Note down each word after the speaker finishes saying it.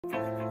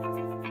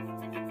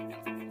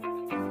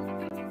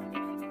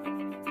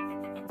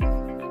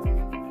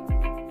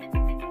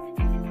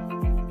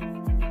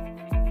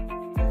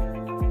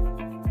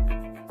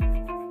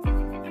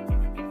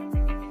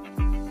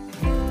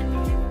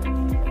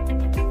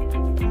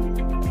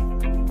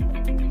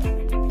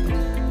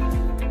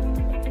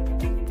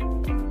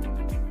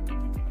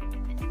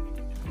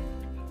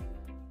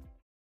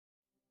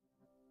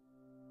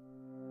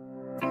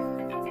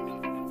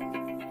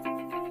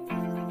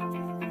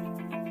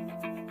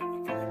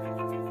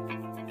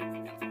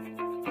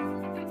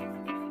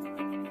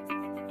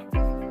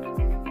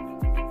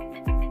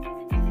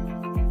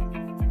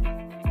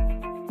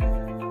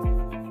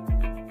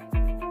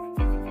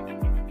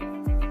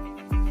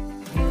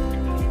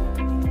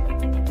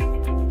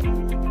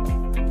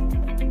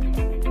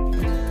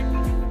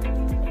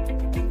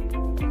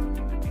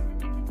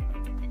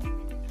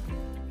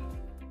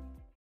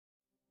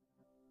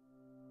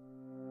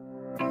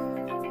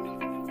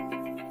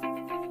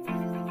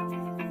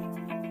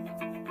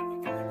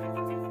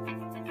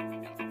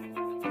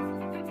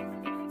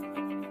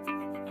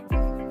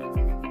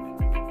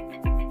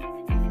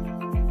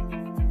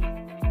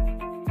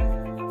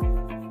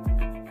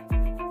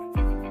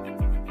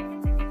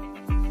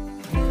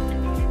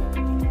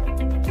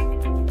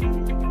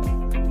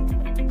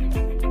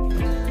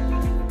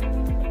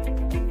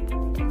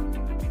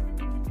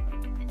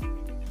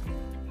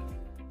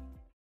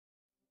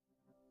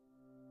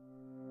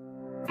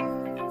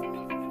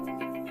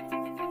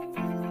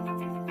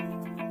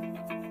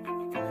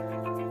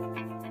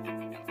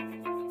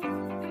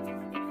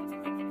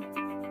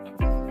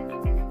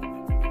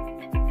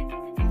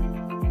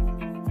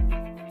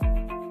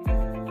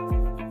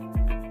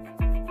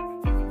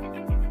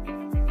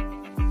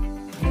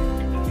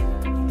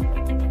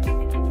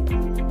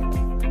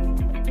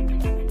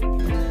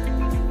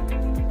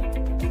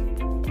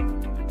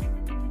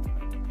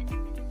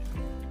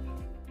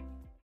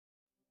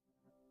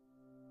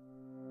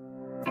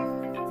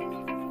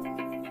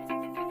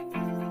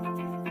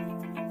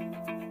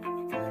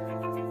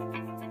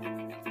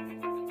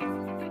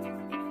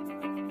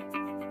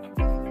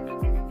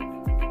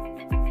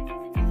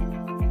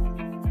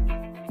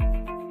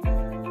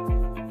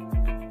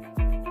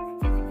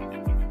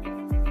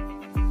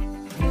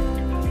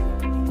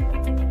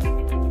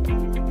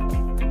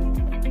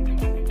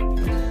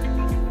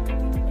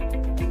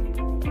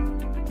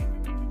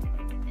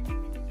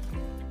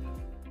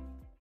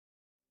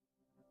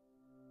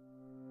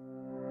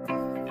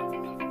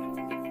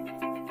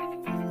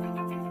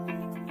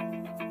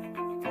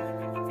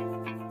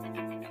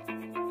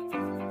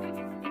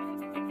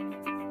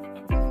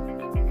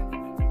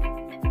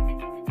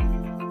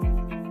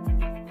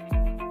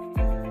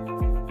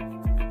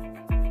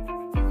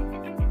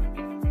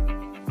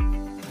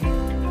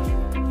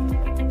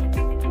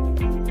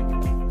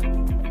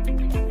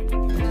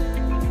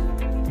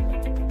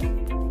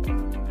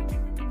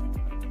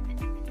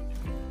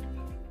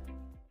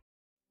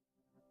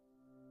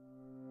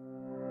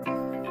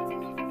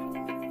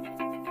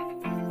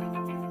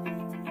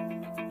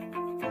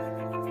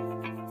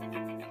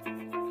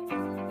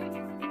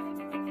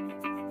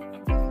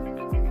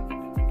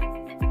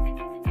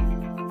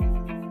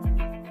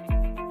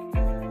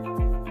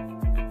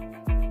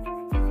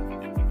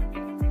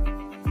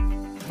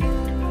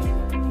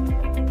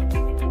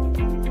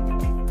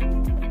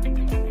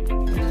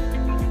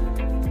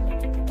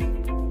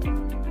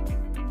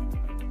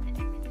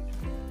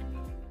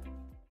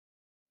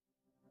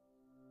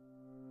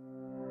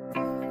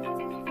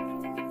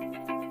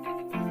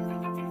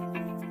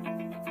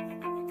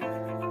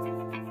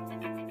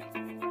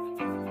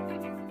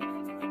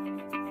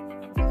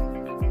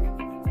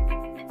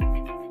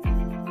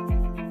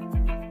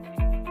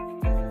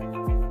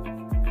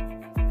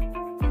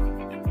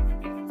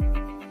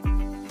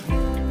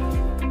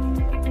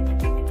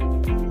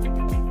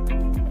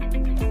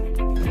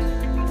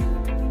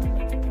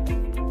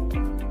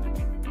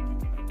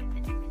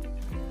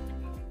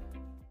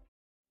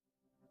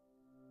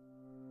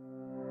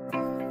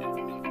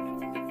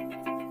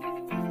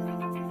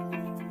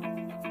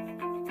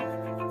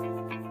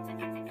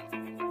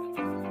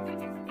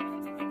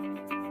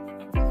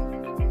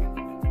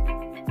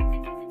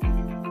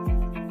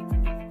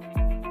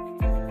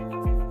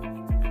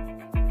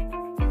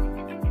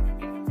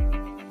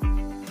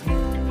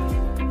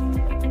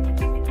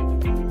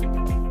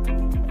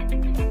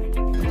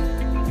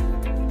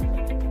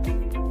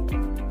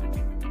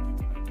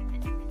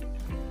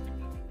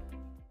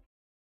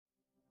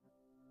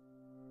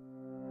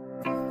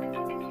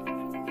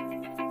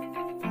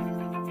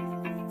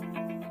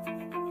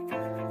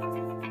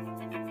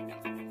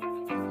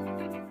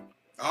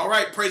All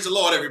right, praise the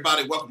Lord,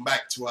 everybody. Welcome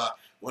back to our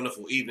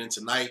wonderful evening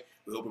tonight.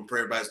 We hope and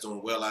pray everybody's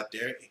doing well out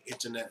there in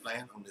internet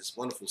land on this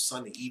wonderful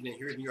Sunday evening.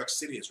 Here in New York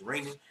City, it's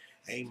raining,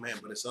 amen,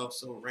 but it's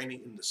also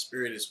raining in the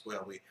spirit as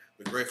well.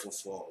 We're grateful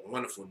for a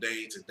wonderful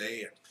day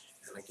today,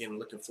 and again,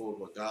 looking forward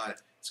to what God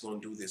is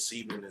going to do this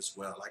evening as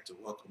well. I'd like to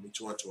welcome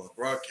each one to our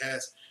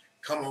broadcast.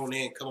 Come on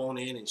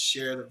in and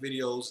share the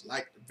videos,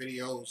 like the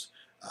videos,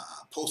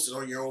 post it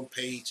on your own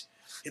page.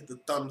 hit the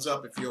thumbs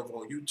up if you're over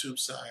on YouTube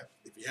side.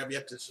 If you have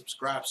yet to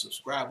subscribe,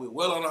 subscribe. We're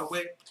well on our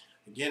way.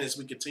 Again, as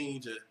we continue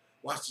to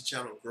watch the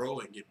channel grow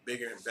and get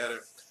bigger and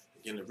better,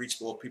 again, to reach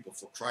more people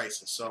for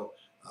Christ. And so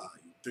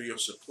through your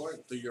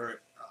support, through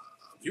your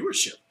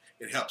viewership,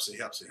 it helps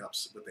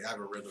with the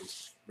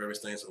algorithms, various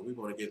things. So we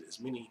want to get as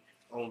many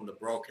on the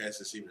broadcast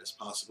this evening as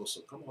possible.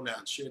 So come on out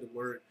and share the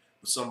word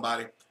with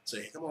somebody.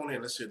 Say, hey, come on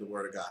in, let's hear the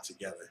word of God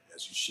together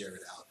as you share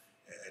it out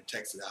and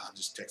text it out.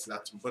 Just text it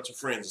out to a bunch of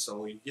friends. And so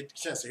when you get the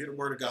chance to hear the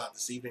word of God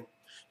this evening,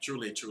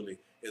 truly, truly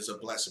is a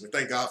blessing. We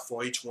thank God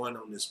for each one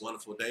on this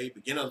wonderful day,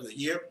 beginning of the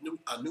year,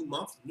 a new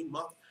month,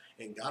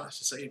 and God, I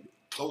should say,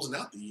 closing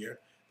out the year.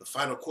 The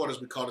final quarter,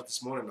 as we called it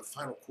this morning, the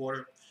final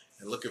quarter,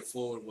 and looking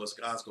forward to what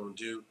God's going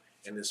to do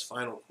in this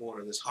final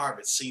quarter, this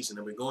harvest season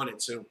that we're going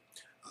into.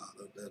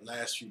 The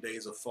last few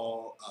days of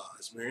fall,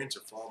 as we're into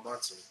fall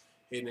months and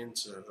heading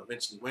into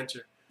eventually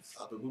winter.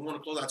 But we want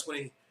to close out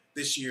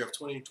this year of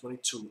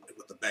 2022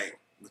 with a bang,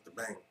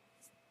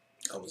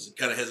 I was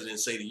kind of hesitant to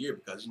say the year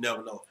because you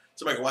never know.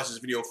 Somebody can watch this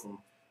video from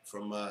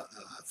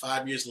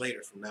 5 years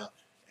later from now,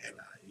 and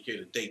you hear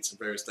the dates and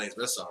various things,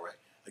 but that's all right.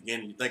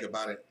 Again, you think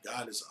about it,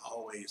 God is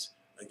always,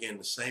 again,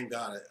 the same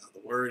God. The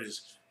word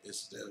is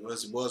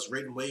as it was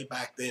written way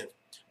back then,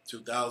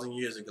 2,000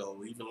 years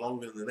ago, even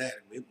longer than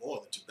that, maybe more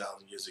than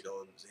 2,000 years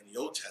ago in the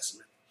Old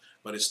Testament,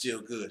 but it's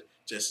still good,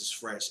 just as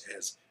fresh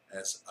as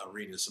I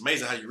read it. It's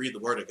amazing how you read the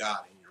Word of God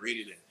and you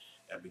read it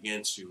and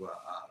begin to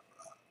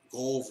go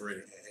over it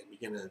and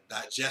begin to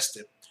digest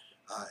it.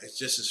 It's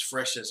just as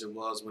fresh as it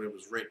was when it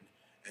was written,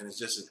 and it's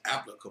just as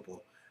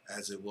applicable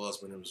as it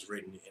was when it was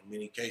written in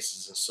many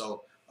cases. And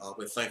so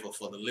we're thankful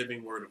for the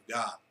living Word of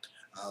God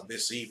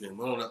this evening.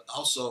 We want to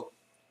also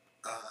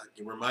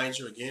remind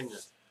you again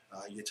that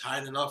your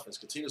tithing offerings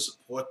continue to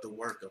support the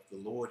work of the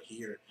Lord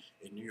here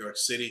in New York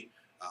City.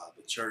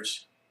 The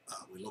church,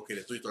 we're located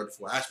at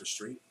 334 Ashford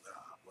Street,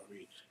 where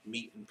we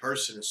meet in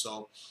person. And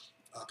so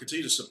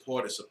continue to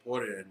support it,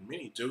 and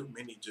many do.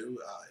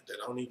 They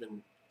don't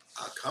even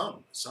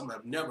come. Some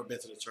have never been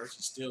to the church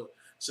and still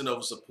send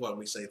over support. And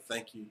we say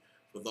thank you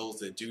for those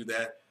that do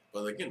that.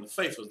 But again, the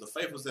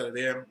faithfuls that are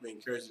there, we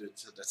encourage you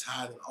to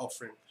tithe and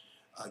offering,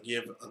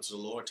 give unto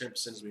the Lord.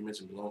 10%, as we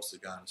mentioned, belongs to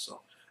God. And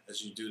so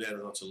as you do that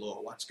unto the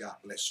Lord, watch God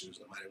bless you in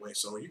a mighty way.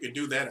 So you can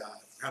do that.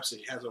 Perhaps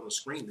it has on the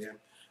screen there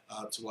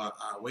to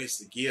our ways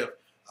to give.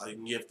 You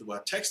can give through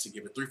our text to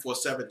give at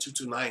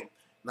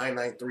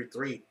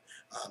 347-229-9933.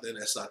 Then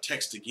that's our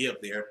text to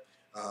give there.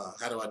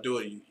 How do I do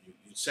it? You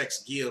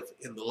text give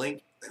in the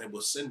link, and it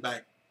will send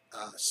back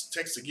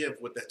text to give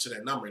with that to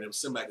that number, and it will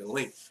send back a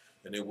link,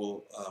 and it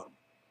will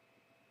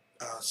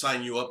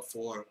sign you up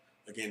for,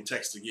 again,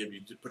 text to give.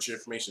 You put your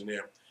information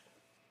there.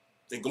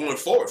 Then going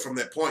forward from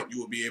that point, you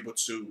will be able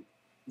to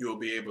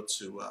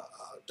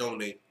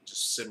donate,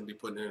 just simply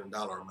putting in a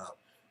dollar amount,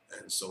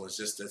 and so it's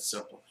just that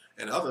simple.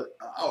 And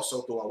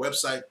also through our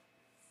website,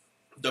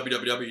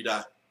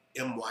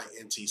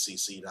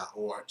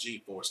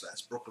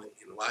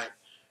 www.myntcc.org/BrooklynNY.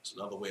 It's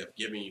another way of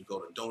giving. You go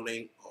to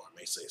donate, or it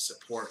may say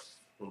support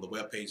on the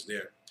webpage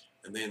there,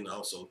 and then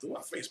also through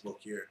our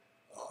Facebook here,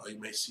 you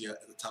may see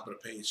at the top of the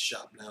page,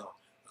 shop now.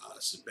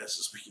 It's the best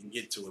as we can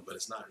get to it, but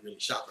it's not really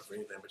shopping for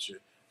anything, but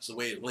it's a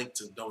way to link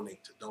to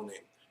donate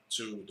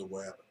to the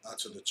web,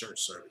 to the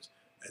church service,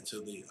 and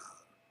to the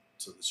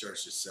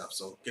church itself.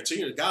 So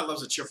continue. God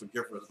loves a cheerful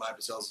giver, as the Bible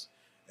tells us.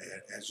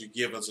 And as you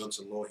give us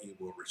unto the Lord, He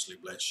will richly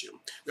bless you.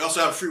 We also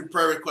have a few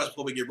prayer requests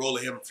before we get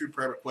rolling here. A few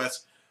prayer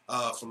requests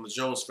from the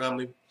Jones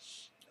family.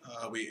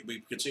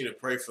 We continue to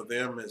pray for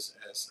them as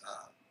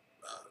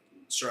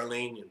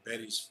Charlene and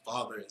Betty's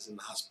father is in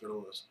the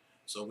hospital.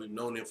 So we've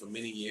known him for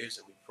many years,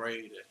 and we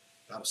pray that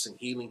God will send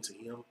healing to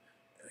him.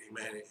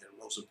 Amen. And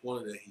most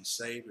importantly, that he's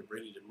saved and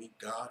ready to meet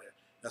God. And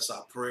that's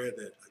our prayer,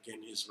 that,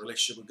 again, his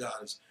relationship with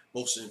God is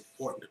most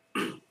important,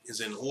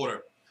 is in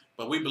order.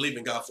 But we believe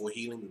in God for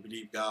healing. We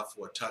believe God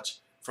for a touch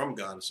from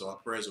God. And so our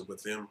prayers are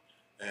with them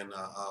and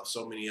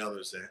so many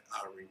others that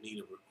are in need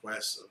of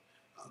requests.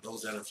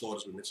 Those that in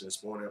Florida, as we mentioned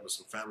this morning, there were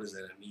some families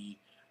that are in need.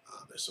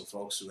 There's some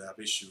folks who have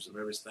issues and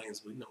various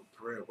things. We know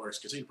prayer works.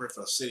 Continue to pray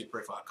for our city,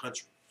 pray for our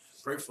country,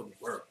 pray for the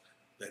world,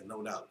 that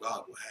no doubt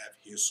God will have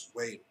His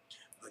way.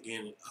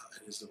 Again,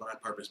 and His divine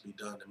purpose be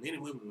done. And many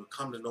women will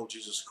come to know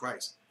Jesus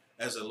Christ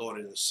as their Lord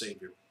and their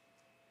Savior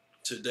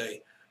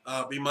today.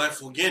 Be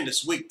mindful again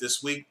this week.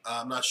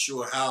 I'm not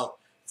sure if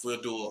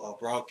we'll do a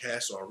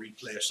broadcast or a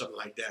replay or something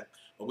like that,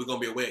 but we're going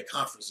to be away at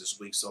conference this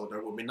week, so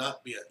there will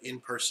not be an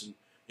in-person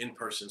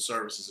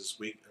services this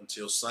week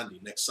until Sunday.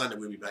 Next Sunday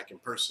we'll be back in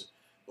person,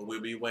 but we'll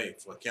be away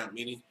for a camp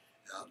meeting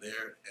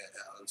there.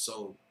 And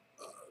so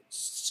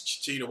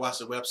continue to watch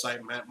the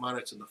website,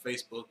 monitor the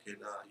Facebook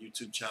and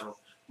YouTube channel,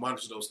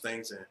 monitor those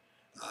things, and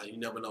you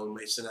never know, we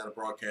may send out a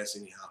broadcast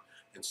anyhow.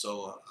 And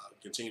so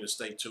continue to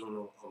stay tuned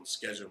on the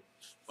schedule.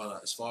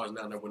 But as far as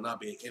now, there will not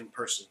be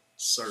in-person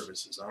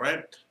services, all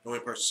right? No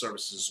in-person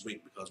services this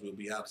week because we'll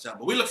be out of town.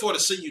 But we look forward to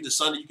seeing you this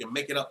Sunday. You can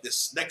make it up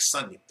this next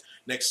Sunday.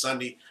 Make some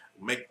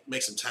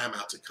time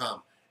out to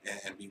come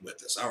and be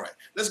with us. All right,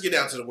 let's get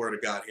down to the Word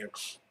of God here.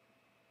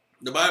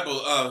 The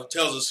Bible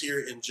tells us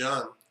here in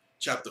John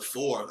chapter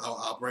 4,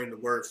 I'll bring the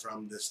word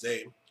from this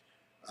day,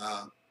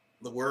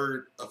 the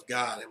word of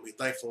God. And we're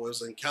thankful it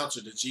was an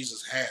encounter that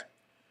Jesus had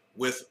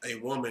with a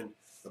woman,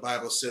 the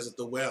Bible says, at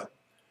the well.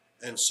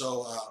 And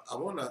so I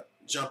want to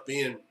jump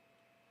in.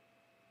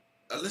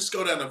 Let's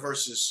go down to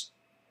verses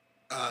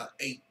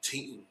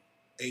 18.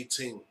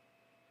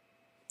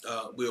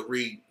 We'll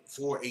read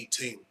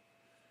 4:18.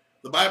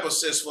 The Bible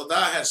says, for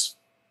thou hast,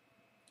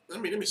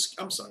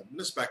 I'm sorry,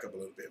 let's back up a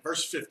little bit.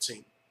 Verse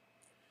 15.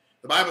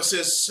 The Bible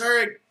says,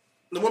 sir,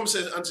 the woman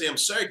says unto him,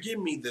 sir, give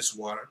me this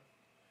water,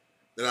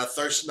 that I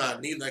thirst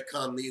not, neither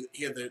come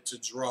hither to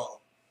draw.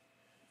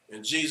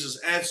 And Jesus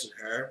answered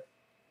her,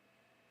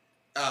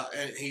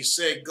 and he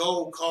said,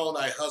 go call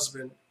thy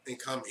husband and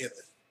come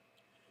hither.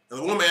 And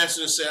the woman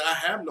answered and said, I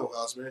have no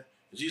husband.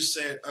 And Jesus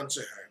said unto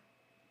her,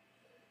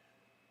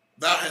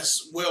 thou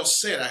hast well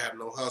said, I have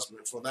no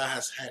husband, for thou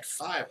hast had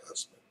 5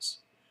 husbands.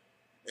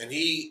 And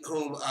he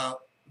whom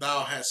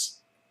thou hast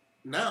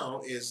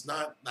now is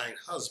not thine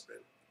husband,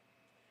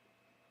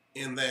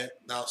 in that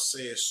thou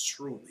sayest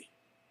truly.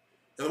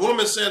 And the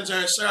woman said unto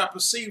her, sir, I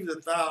perceive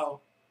that thou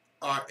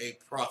art a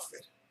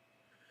prophet.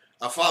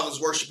 Our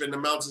fathers worship in the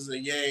mountains,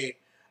 and yea,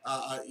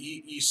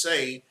 ye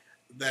say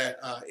that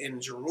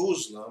in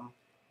Jerusalem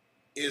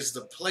is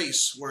the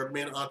place where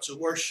men ought to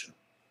worship.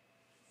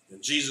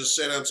 And Jesus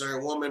said unto her,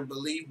 woman,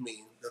 believe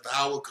me, that the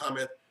hour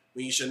cometh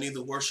when ye shall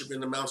neither worship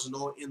in the mountains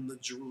nor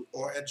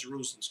at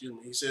Jerusalem. Excuse me.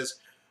 He says,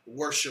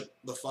 worship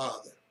the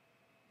Father.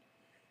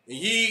 And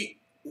ye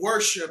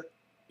worship,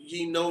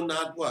 ye know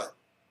not what.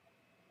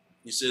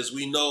 He says,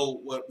 we know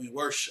what we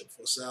worship,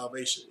 for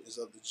salvation is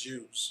of the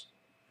Jews.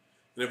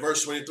 And in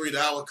verse 23, the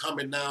hour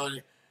coming now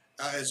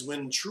is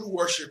when true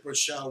worshipers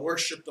shall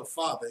worship the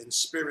Father in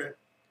spirit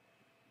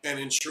and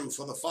in truth.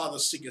 For the Father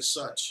seeketh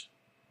such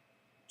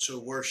to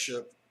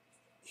worship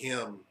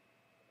him.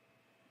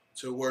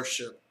 To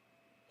worship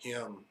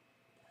him.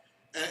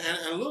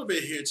 And a little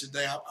bit here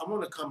today, I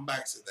want to come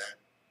back to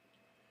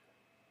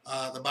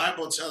that. The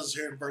Bible tells us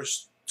here in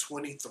verse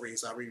 23,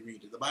 as I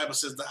reread it, the Bible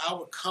says, the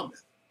hour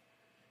cometh.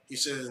 He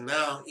says,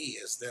 now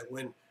is that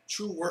when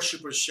true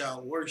worshipers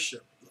shall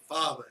worship the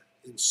Father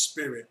in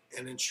spirit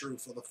and in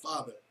truth, for the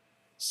Father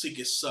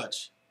seeketh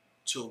such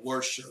to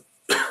worship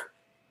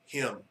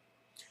him.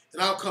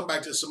 And I'll come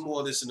back to some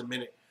more of this in a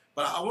minute,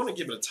 but I want to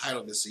give it a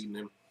title this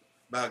evening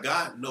about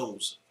God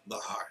knows the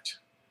heart.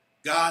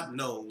 God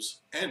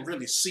knows and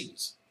really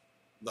sees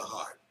the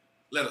heart.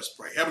 Let us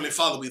pray. Heavenly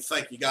Father, we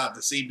thank you, God,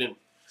 this evening.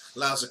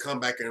 Allow us to come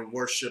back and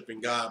worship,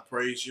 and God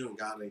praise you, and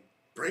God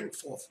bring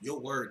forth your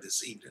word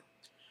this evening.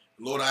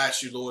 Lord, I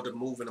ask you, Lord, to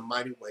move in a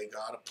mighty way,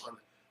 God, upon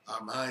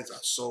our minds,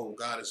 our soul,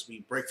 God, as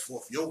we break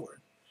forth your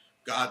word.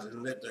 God,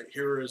 and let the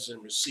hearers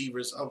and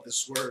receivers of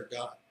this word,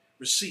 God,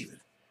 receive it.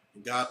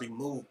 And God, be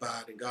moved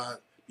by it, and God,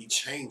 be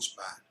changed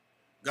by it.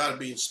 God,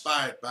 be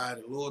inspired by it,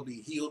 and Lord,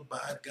 be healed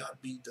by it. God,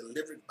 be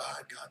delivered by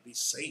it. God, be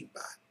saved by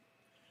it.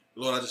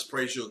 Lord, I just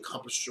praise you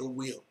accomplish your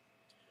will,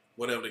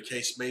 whatever the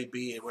case may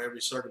be, and whatever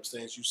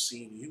circumstance you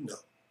see and you know.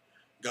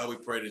 God, we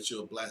pray that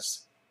you're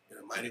blessed in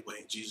a mighty way.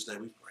 In Jesus'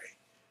 name we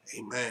pray.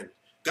 Amen.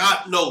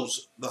 God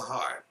knows the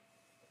heart.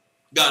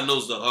 God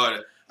knows the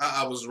heart.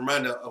 I was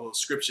reminded of a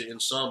scripture in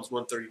Psalms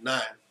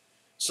 139.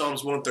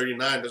 Psalms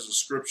 139, there's a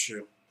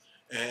scripture,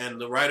 and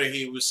the writer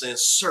here was saying,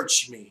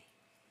 search me.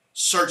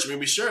 Search me.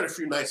 We shared a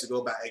few nights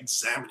ago about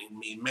examining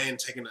me. Man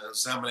taking an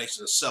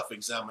examination, a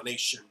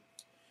self-examination.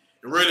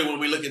 And really, when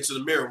we look into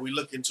the mirror, we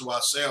look into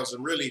ourselves,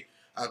 and really,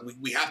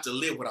 we have to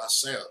live with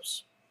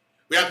ourselves.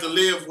 We have to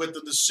live with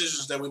the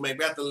decisions that we make.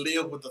 We have to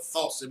live with the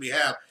thoughts that we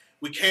have.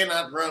 We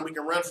cannot run. We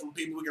can run from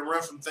people. We can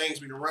run from things.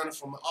 We can run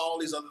from all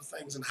these other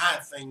things and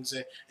hide things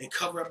and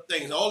cover up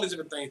things, all these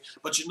different things.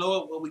 But you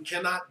know what we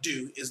cannot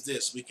do is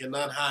this. We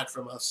cannot hide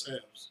from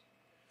ourselves.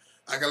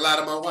 I can lie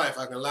to my wife.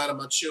 I can lie to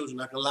my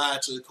children. I can lie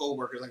to the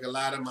co-workers. I can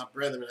lie to my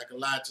brethren. I can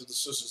lie to the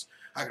sisters.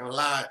 I can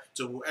lie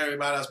to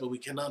everybody else, but we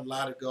cannot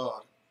lie to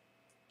God.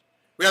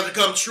 We have to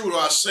come true to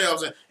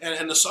ourselves.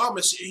 And the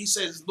psalmist, he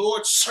says,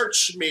 Lord,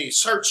 search me,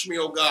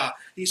 O God.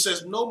 He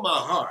says, know my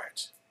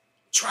heart.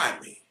 Try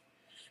me.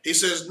 He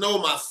says, know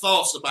my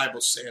thoughts, the Bible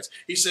says.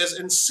 He says,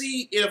 and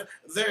see if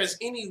there is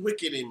any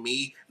wicked in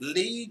me,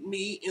 lead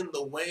me in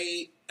the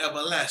way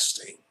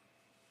everlasting.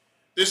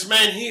 This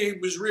man here, he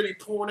was really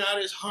pouring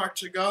out his heart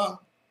to God.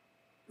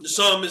 The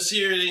psalmist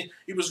here,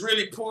 he was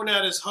really pouring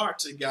out his heart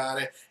to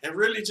God and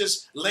really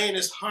just laying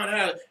his heart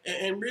out.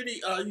 And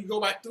really, you go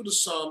back through the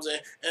Psalms,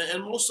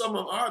 and most of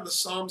them are the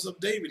Psalms of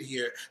David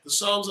here. The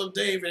Psalms of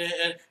David,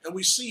 and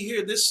we see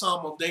here this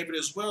Psalm of David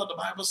as well. The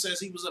Bible says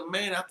he was a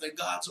man after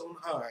God's own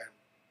heart.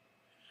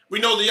 We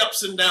know the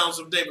ups and downs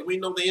of David. We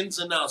know the ins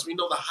and outs. We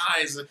know the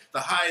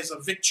highs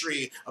of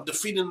victory, of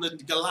defeating the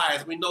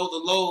Goliath. We know the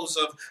lows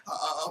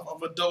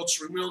of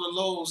adultery. We know the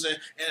lows and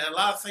a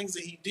lot of things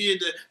that he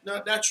did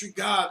that naturally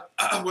God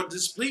was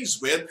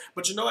displeased with.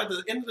 But you know, at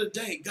the end of the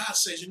day, God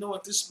says, you know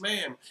what, this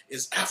man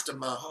is after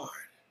my heart.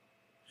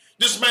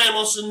 This man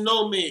wants to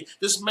know me.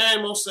 This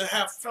man wants to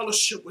have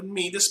fellowship with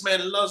me. This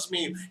man loves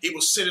me. He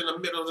would sit in the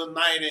middle of the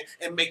night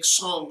and make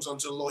songs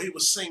unto the Lord. He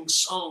would sing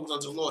songs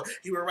unto the Lord.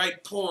 He would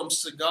write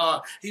poems to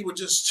God. He would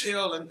just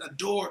tell and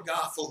adore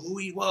God for who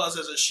he was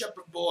as a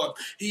shepherd boy.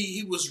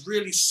 He was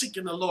really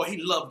seeking the Lord. He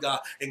loved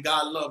God, and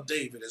God loved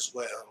David as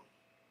well.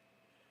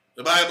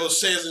 The Bible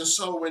says, and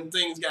so when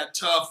things got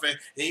tough and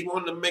he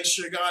wanted to make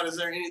sure, God, is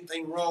there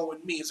anything wrong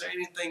with me? Is there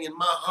anything in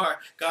my heart,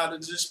 God,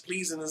 that's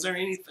displeasing? Is there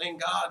anything,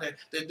 God,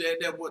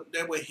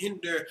 that would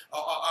hinder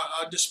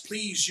or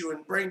displease you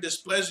and bring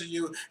displeasure to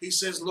you? He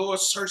says, Lord,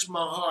 search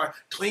my heart,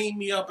 clean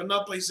me up. And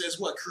up he says,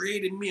 what?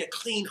 Creating me a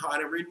clean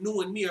heart and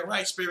renewing me a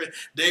right spirit.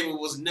 David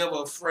was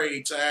never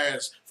afraid to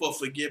ask for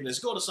forgiveness.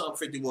 Go to Psalm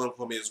 51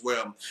 for me as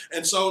well.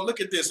 And so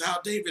look at this, how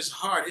David's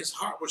heart, his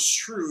heart was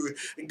true.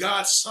 And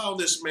God saw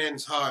this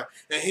man's heart.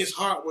 And his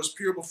heart was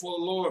pure before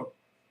the Lord.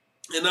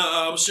 And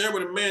I was sharing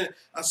with a man,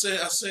 I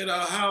said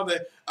how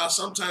that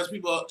sometimes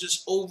people are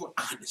just over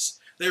honest.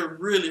 They're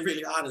really,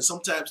 really honest.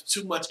 Sometimes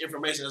too much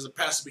information. As a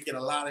pastor, we get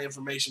a lot of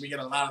information. We get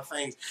a lot of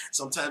things.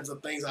 Sometimes the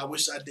things I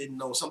wish I didn't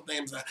know.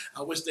 Sometimes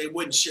I wish they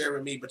wouldn't share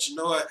with me. But you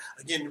know what?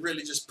 Again,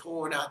 really just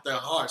pouring out their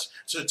hearts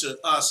to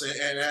us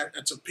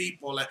and to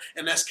people.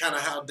 And that's kind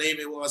of how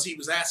David was. He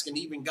was asking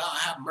even God,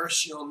 have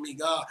mercy on me.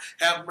 God,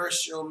 have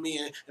mercy on me.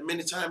 And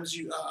many times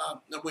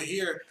we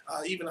hear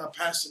even our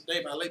Pastor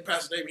David, our late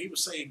Pastor David, he would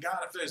say, God,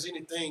 if there's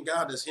anything,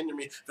 God, that's hindering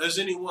me, if there's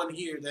anyone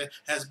here that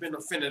has been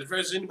offended, if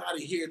there's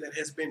anybody here that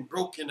has been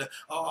broken,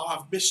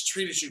 I've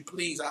mistreated you,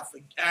 please, I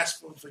ask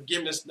for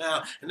forgiveness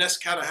now. And that's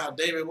kind of how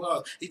David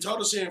was. He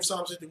told us here in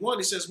Psalm 51,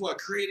 he says, what?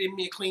 Create in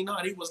me a clean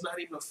heart. He was not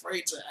even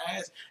afraid to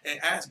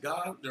ask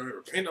God, to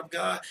repent of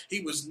God.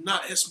 He was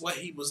not, that's what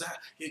he was at.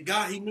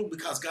 God, he knew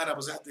because God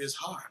was after his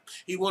heart.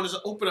 He wanted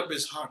to open up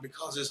his heart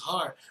because his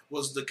heart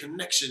was the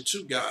connection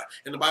to God.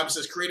 And the Bible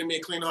says, create in me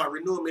a clean heart,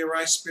 renew me a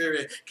right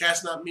spirit,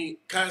 cast me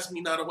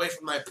not away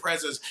from thy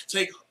presence.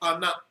 Take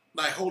not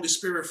thy Holy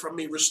Spirit from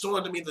me, restore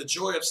unto me the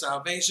joy of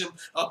salvation,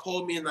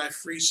 uphold me in thy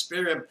free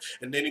spirit.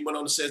 And then he went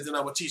on and says, then I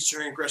will teach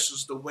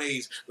transgressors the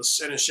ways, the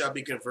sinners shall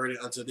be converted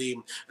unto thee.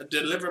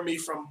 Deliver me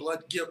from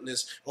blood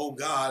guiltness, O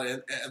God,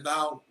 and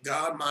thou,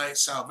 God, my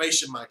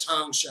salvation, my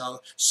tongue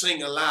shall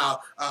sing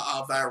aloud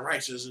of thy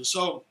righteousness. And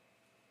so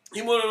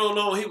he wanted to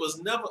know he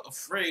was never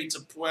afraid to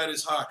pour out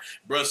his heart.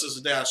 Brothers and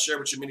sisters, I shared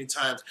with you many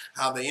times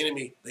how the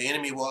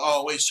enemy will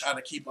always try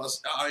to keep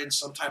us in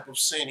some type of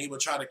sin. He will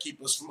try to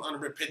keep us from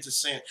unrepentant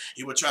sin.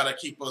 He will try to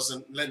keep us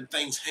and letting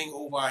things hang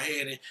over our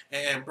head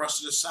and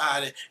brush it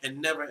aside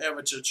and never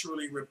ever to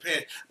truly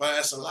repent. But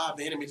that's a lot of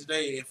the enemy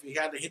today. If we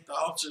got to hit the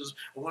altars,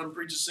 one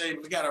preacher said,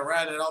 we got to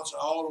ride that altar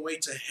all the way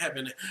to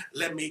heaven.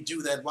 Let me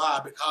do that.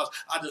 Why? Because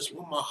I just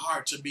want my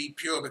heart to be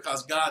pure,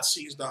 because God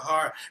sees the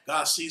heart.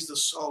 God sees the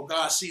soul.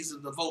 God sees the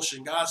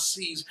devotion. God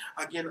sees,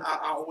 again,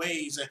 our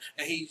ways,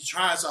 and he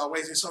tries our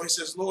ways. And so he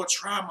says, Lord,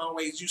 try my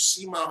ways. You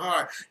see my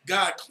heart.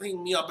 God,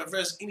 clean me up. If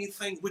there's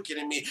anything wicked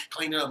in me,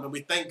 clean it up. And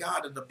we thank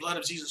God that the blood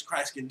of Jesus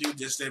Christ can do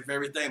just that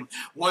very thing.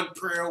 One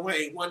prayer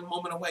away, one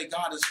moment away,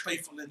 God is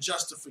faithful and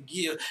just to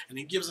forgive. And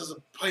he gives us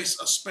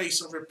a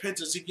space of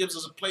repentance. He gives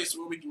us a place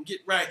where we can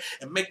get right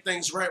and make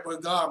things right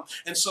with God.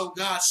 And so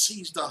God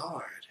sees the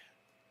heart.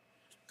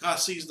 God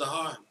sees the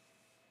heart.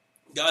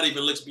 God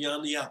even looks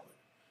beyond the outward.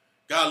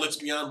 God looks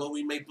beyond what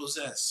we may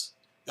possess.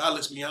 God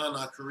looks beyond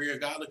our career.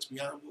 God looks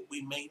beyond what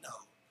we may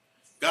know.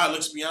 God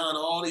looks beyond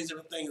all these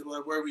different things,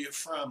 where we are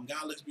from.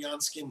 God looks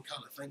beyond skin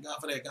color. Thank God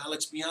for that. God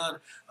looks beyond,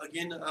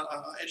 again,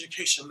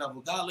 education level.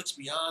 God looks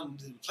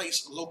beyond the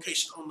place,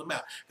 location on the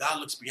map.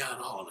 God looks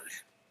beyond all of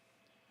that.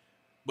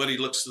 But he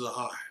looks to the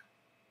heart.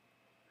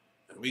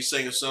 And we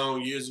sang a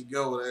song years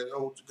ago, that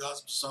old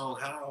gospel song,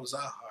 How Is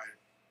Our Heart?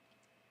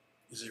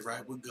 Is it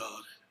right with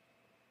God?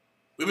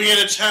 We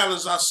begin to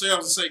challenge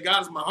ourselves and say,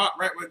 God, is my heart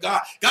right with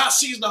God? God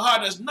sees the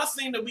heart. There's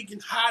nothing that we can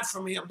hide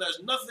from him. There's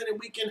nothing that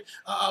we can,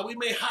 we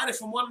may hide it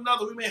from one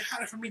another. We may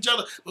hide it from each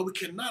other, but we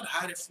cannot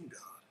hide it from God.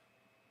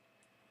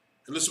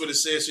 And listen to what it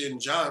says here in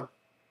John.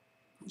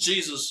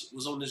 Jesus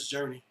was on this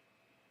journey.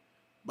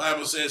 The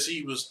Bible says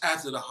he was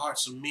after the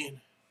hearts of men.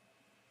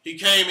 He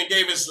came and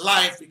gave his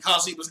life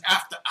because he was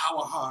after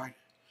our heart.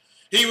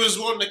 He was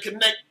wanting to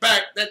connect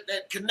back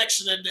that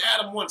connection that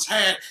Adam once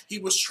had. He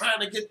was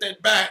trying to get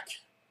that back.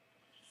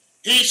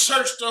 He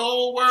searched the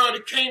whole world.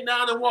 He came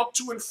down and walked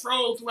to and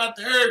fro throughout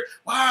the earth.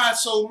 Why?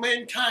 So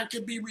mankind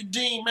could be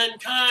redeemed.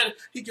 Mankind,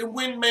 he can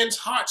win men's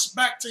hearts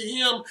back to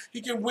him.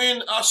 He can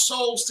win our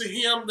souls to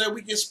him, that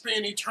we can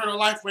spend eternal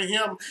life with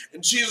him.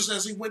 And Jesus,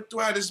 as he went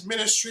throughout his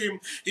ministry,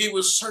 he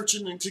was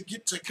searching to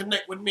get to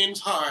connect with men's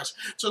hearts,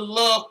 to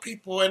love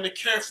people and to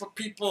care for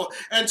people,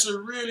 and to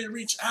really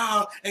reach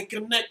out and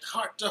connect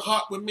heart to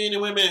heart with men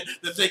and women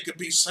that they could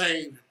be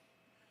saved.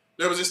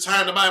 There was this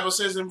time, the Bible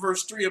says in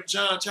verse 3 of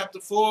John chapter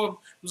 4, it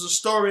was a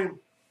story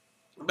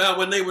about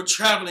when they were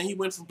traveling. He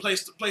went from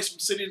place to place, from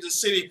city to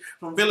city,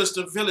 from village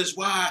to village.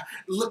 Why?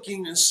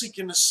 Looking and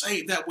seeking to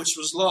save that which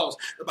was lost.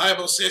 The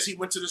Bible says he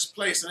went to this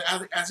place, and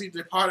as he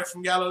departed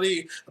from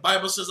Galilee, the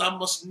Bible says, I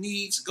must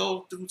needs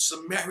go through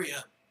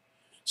Samaria.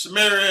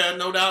 Samaria,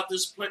 no doubt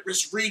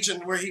this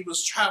region where he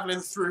was traveling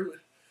through.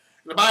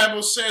 The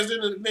Bible says,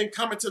 then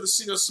coming to the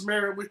city of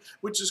Samaria,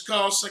 which is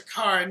called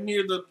Sychar,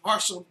 near the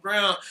parcel of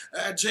ground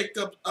that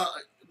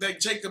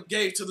Jacob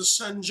gave to the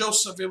son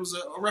Joseph. It was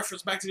a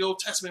reference back to the Old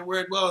Testament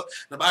where it was.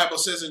 The Bible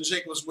says, and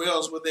Jacob's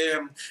wells were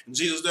there. And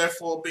Jesus,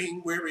 therefore,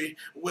 being weary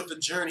with the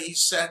journey, he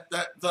sat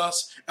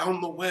thus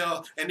on the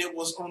well, and it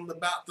was on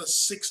about the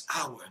 6th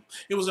hour.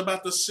 It was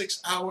about the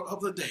 6th hour of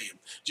the day.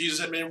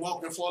 Jesus had been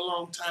walking for a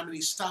long time, and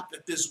he stopped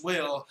at this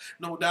well,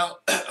 no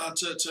doubt,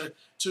 to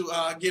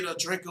get a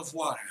drink of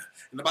water.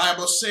 And the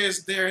Bible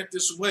says there at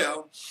this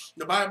well,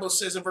 the Bible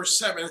says in verse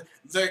 7,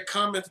 there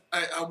cometh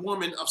a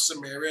woman of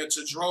Samaria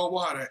to draw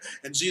water.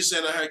 And Jesus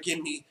said to her,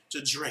 give me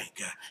to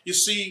drink. You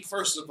see,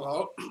 first of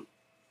all,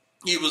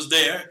 he was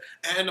there.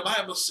 And the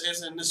Bible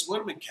says, and this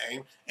woman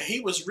came, and he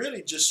was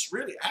really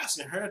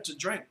asking her to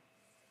drink.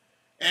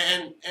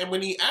 And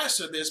when he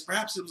asked her this,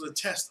 perhaps it was a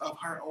test of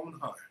her own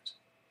heart.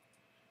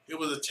 It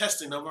was a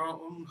testing of her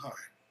own heart.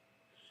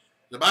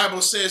 The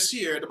Bible says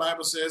here,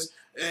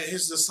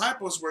 his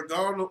disciples were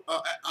gone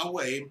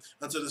away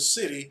unto the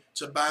city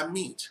to buy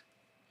meat.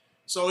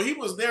 So he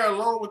was there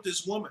alone with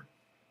this woman.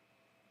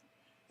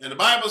 And the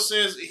Bible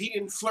says he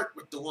didn't flirt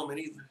with the woman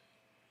either.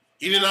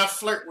 He did not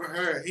flirt with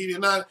her. He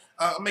did not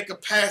make a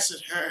pass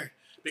at her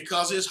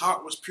because his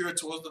heart was pure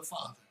towards the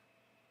Father.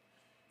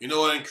 You know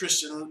what,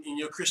 in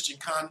your Christian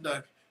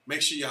conduct,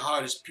 make sure your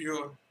heart is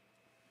pure.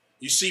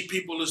 You see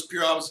people as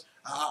pure.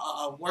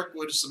 I work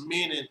with some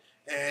men,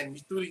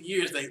 and through the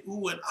years, they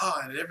ooh and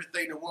ah at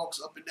everything that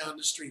walks up and down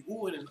the street,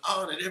 oohing and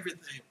ahhing at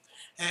everything.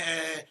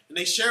 And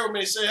they share with me,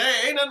 they say,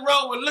 hey, ain't nothing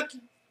wrong with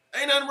looking.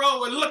 Ain't nothing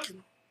wrong with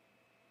looking.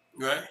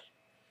 Right?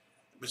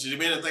 But you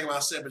didn't think about I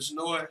said, but you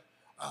know what?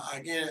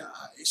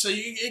 So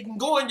it can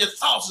go in your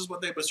thoughts is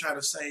what they was trying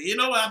to say. You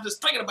know what? I'm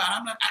just thinking about it.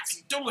 I'm not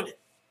actually doing it.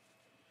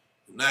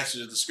 And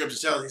actually, the scripture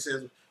tells, he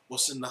says,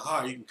 what's in the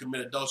heart, you can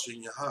commit adultery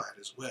in your heart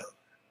as well.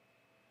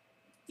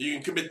 You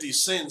can commit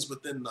these sins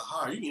within the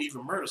heart. You can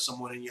even murder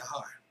someone in your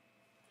heart.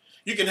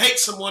 You can hate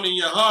someone in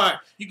your heart.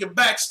 You can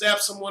backstab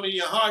someone in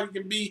your heart.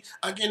 You can be,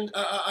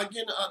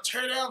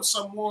 tear down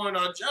someone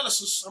or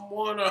jealous of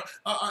someone or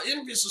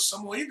envious of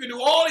someone. You can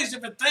do all these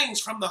different things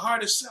from the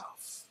heart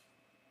itself.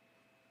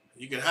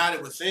 You can hide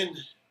it within.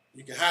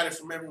 You can hide it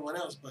from everyone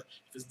else. But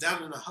if it's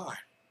down in the heart,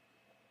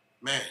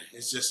 man,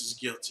 it's just as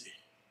guilty.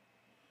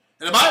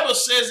 And the Bible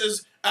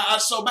says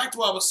so back to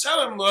what I was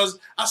telling was,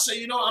 I said,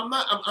 you know,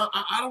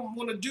 I don't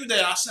want to do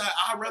that. I said,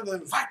 I'd rather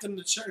invite them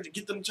to church and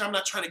get them to church. I'm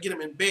not trying to get them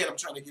in bed. I'm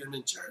trying to get them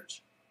in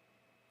church.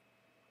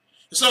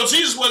 And so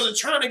Jesus wasn't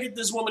trying to get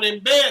this woman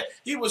in bed.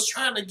 He was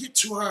trying to get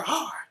to her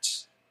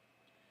heart.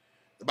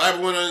 The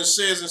Bible went on and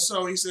says, and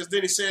so he says,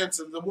 then he said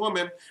to the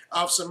woman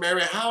of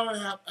Samaria,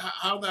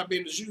 how thou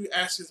being a Jew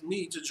askest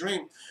me to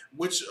drink,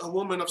 which a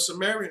woman of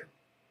Samaria?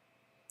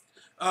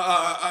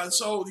 And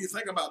so you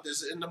think about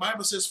this, and the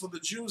Bible says, for the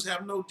Jews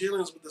have no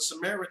dealings with the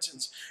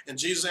Samaritans. And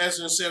Jesus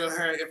answered and said to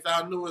her, if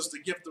thou knewest the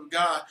gift of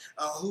God,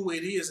 who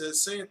it is that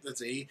saith to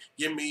thee,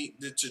 give me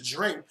to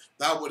drink,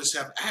 thou wouldst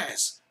have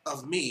asked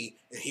of me,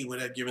 and he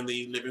would have given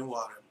thee living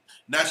water.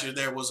 Naturally,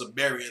 there was a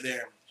barrier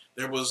there.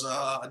 There was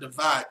a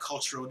divide,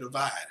 cultural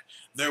divide.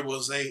 There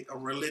was a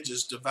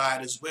religious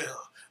divide as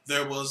well.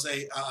 There was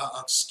a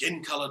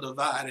skin color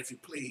divide, if you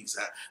please.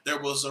 There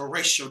was a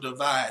racial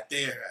divide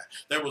there.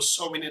 There was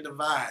so many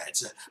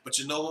divides. But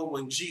you know what?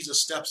 When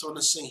Jesus steps on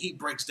the scene, he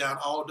breaks down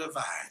all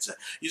divides.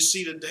 You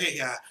see today,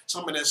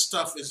 some of that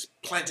stuff is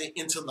planted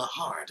into the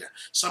heart.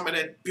 Some of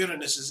that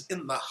bitterness is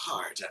in the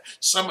heart.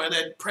 Some of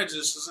that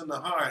prejudice is in the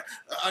heart.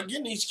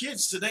 Again, these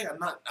kids today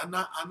are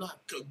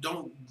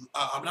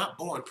not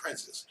born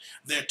prejudiced.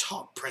 They're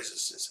taught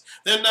prejudices.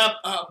 They're not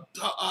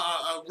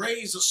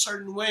raised a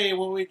certain way.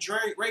 When we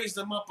raise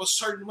them up a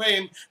certain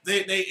way,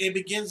 it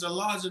begins to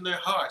lodge in their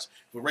hearts.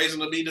 If we raise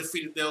them to be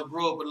defeated, they'll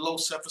grow up with low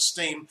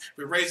self-esteem. If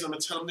we raise them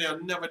and tell them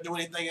they'll never do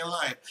anything in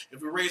life.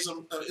 If we raise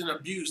them in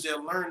abuse,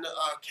 they'll learn to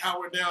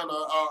cower down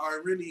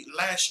or really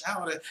lash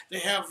out. They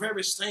have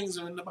various things,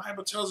 and the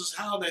Bible tells us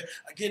how that,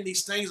 again,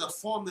 these things are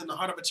formed in the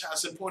heart of a child.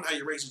 It's important how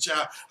you raise a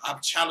child. I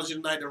challenge you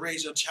tonight to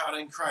raise your child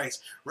in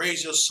Christ.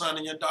 Raise your son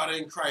and your daughter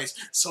in Christ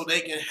so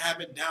they can have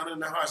it down in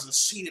their hearts, the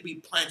seed to be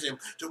planted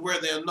to where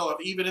they'll know,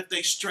 even if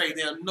they stray,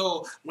 they'll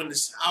know when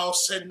it's all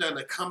said and done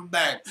to come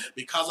back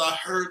because I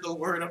heard the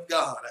word of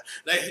God.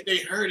 They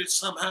heard it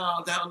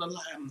somehow down the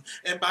line,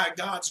 and by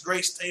God's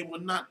grace, they will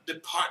not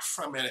depart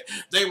from it.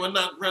 They will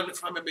not run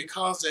from it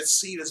because that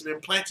seed has been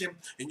planted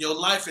and your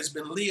life has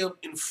been lived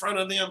in front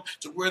of them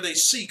to where they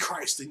see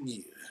Christ in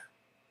you.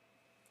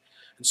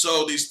 And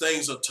so these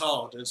things are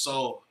taught, and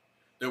so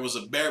there was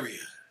a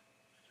barrier.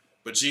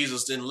 But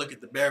Jesus didn't look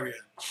at the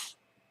barrier.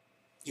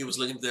 He was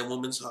looking at that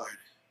woman's heart.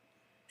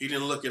 He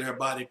didn't look at her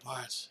body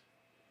parts.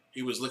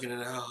 He was looking at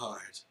her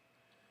heart.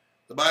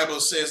 The Bible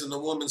says, and the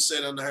woman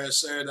said unto her,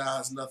 Sir, thou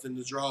hast nothing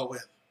to draw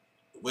with.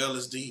 The well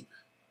is deep.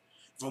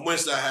 From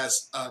whence thou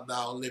hast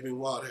thou living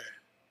water?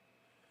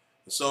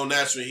 And so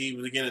naturally, he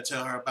began to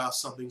tell her about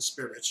something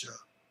spiritual.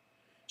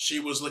 She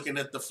was looking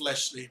at the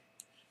fleshly.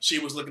 She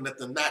was looking at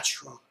the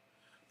natural.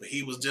 but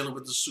he was dealing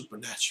with the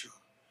supernatural.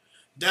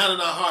 Down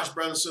in our hearts,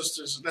 brothers and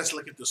sisters, let's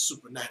look at the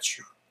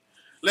supernatural.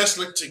 Let's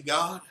look to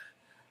God.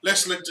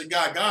 Let's look to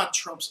God. God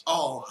trumps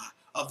all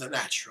of the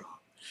natural.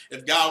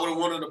 If God would have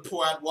wanted to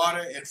pour out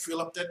water and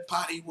fill up that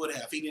pot, he would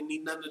have. He didn't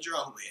need nothing to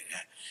draw with.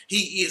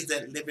 He is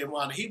that living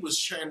water. He was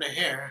sharing the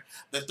hair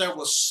that there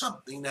was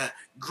something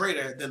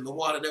greater than the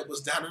water that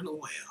was down in the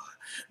well.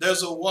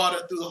 There's a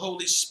water through the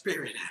Holy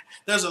Spirit.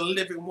 There's a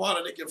living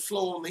water that can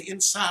flow on the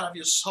inside of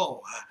your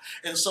soul.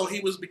 And so he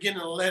was beginning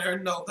to let her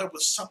know there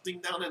was something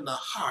down in the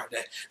heart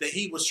that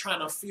he was trying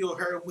to fill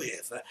her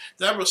with.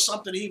 There was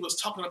something he was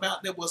talking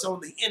about that was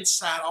on the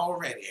inside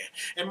already.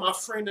 And my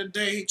friend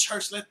today,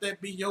 church, let that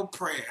be your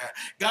prayer.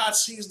 God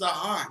sees the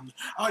heart.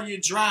 Are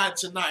you dry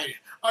tonight?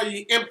 Are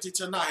you empty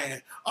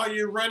tonight? Are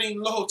you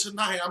running low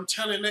tonight? I'm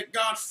telling you, let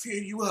God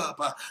fill you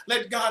up.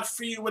 Let God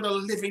fill you with a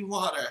living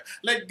water.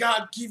 Let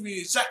God give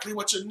you exactly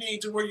what you need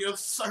to where your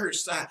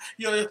thirst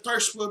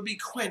will be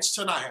quenched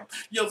tonight.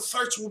 Your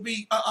thirst will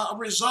be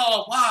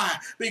resolved. Why?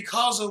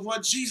 Because of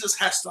what Jesus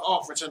has to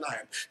offer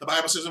tonight. The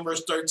Bible says in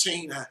verse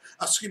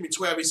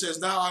 12, he says,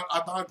 "Thou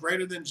art thou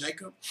greater than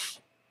Jacob,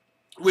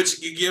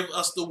 which can give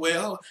us the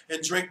well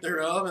and drink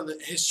thereof,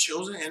 and his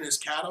children and his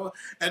cattle."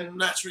 And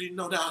naturally,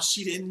 no doubt,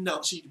 she didn't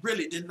know. She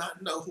really did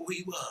not know who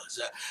he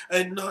was.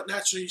 And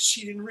naturally,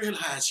 she didn't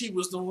realize he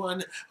was the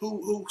one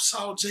who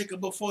saw Jacob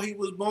before he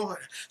was born.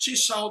 She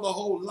saw the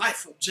whole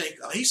life of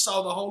Jacob. He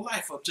saw the whole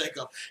life of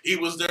Jacob. He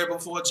was there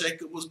before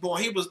Jacob was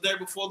born. He was there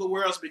before the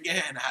worlds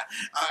began.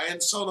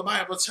 And so the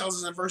Bible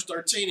tells us in verse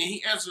 13, and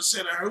he answered,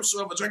 said,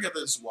 "Whosoever drinketh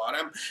this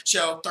water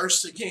shall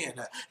thirst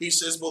again." He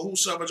says, "But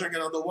whosoever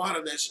drinketh of the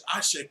water that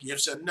I shall give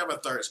shall never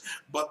thirst,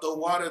 but the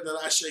water that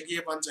I shall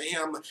give unto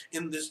him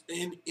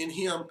in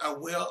him a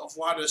well of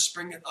water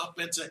springing up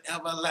into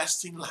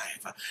everlasting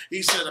life."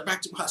 He said,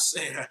 back to what I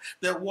said,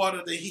 that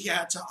water that he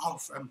had to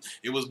offer,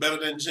 it was better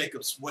than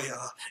Jacob's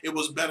well. It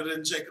was better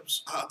than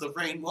Jacob's the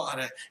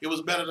rainwater. It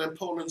was better than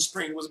Poland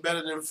Spring. It was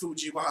better than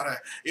Fuji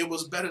water. It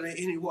was better than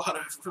any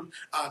water from.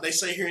 They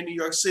say here in New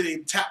York City,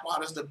 tap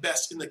water is the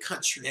best in the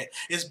country.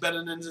 It's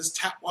better than this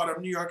tap water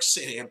of New York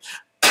City.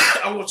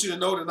 I want you to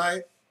know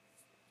tonight,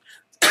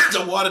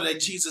 the water that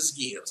Jesus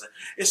gives,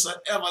 it's an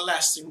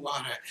everlasting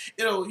water.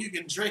 You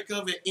can drink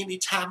of it any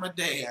time of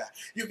day.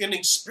 You can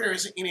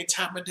experience it any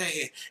time of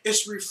day.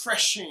 It's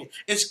refreshing.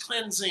 It's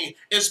cleansing.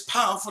 It's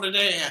powerful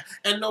today.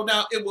 And no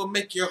doubt it will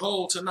make you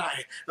whole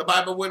tonight. The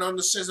Bible went on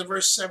to say in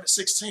verse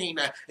 16,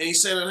 and he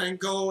said, "And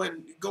go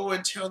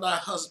and tell thy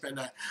husband."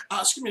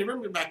 Excuse me, let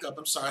me back up.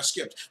 I'm sorry, I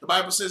skipped. The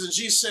Bible says, "And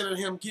Jesus said unto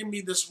him, Give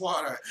me this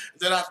water,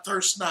 that I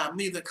thirst not,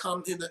 neither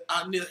come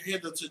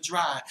hither to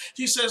dry."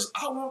 He says,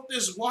 "I want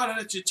this water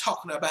that you're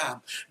talking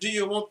about. Do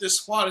you want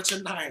this water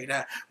tonight?"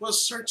 Well,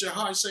 search your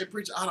heart and say,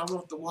 "Preacher, I don't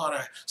want the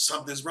water."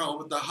 Something's wrong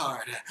with the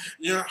heart.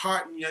 Your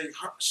heart and your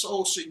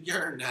soul should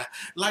yearn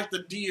like the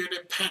deer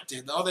that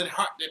panted, or that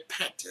heart that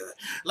panted,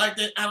 like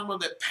that animal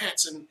that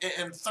pants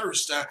and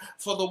thirsts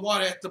for the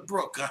water at the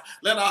brook.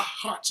 Let our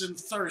hearts and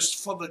thirst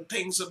for the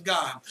things of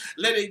God.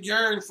 Let it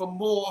yearn for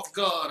more of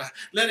God.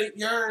 Let it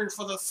yearn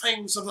for the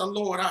things of the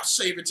Lord, our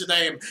Savior,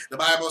 today. The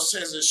Bible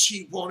says that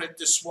she wanted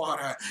this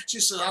water. She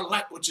said, "I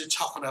like what you're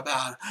talking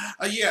about.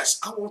 Yes,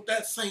 I want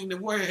that thing to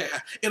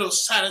where it'll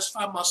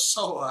satisfy my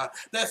soul.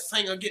 That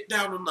thing will get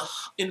down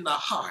in the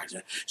heart."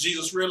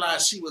 Jesus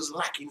realized she was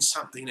lacking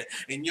something.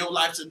 In your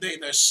life today,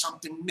 there's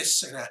something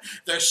missing.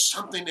 There's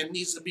something that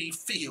needs to be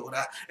filled.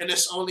 And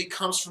this only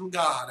comes from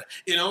God.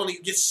 It only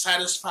gets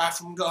satisfied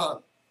from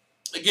God.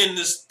 Again,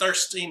 this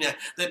thirsting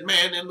that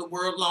man in the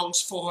world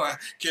longs for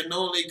can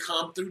only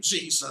come through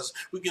Jesus.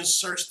 We can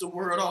search the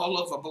world all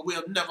over, but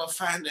we'll never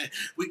find it.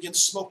 We can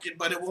smoke it,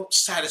 but it won't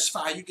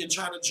satisfy. You can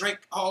try to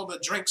drink all the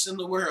drinks in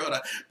the world,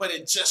 but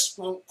it just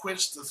won't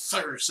quench the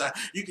thirst.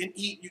 You can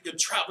eat, you can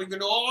travel, you can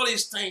do all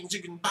these things.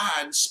 You can buy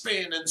and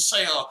spend and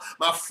sell,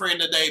 my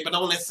friend, today, but the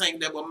only thing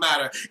that will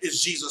matter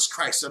is Jesus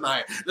Christ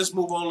tonight. Let's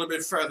move on a little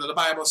bit further. The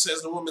Bible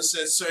says, the woman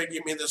says, "Sir,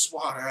 give me this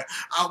water.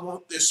 I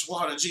want this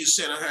water." Jesus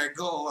said to her,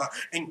 "Go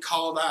and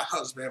call thy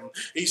husband."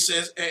 He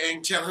says,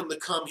 "And tell him to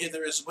come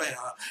hither as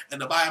well." And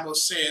the Bible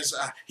says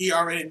he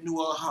already knew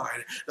her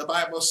heart. The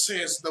Bible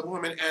says the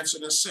woman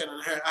answered and said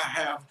unto her, "I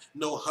have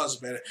no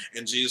husband."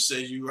 And Jesus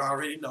said, "You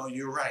already know,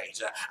 you're right.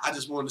 I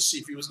just wanted to see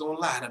if he was going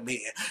to lie to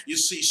me." You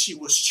see, she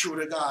was true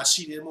to God.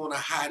 She didn't want to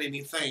hide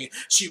anything.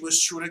 She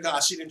was true to God.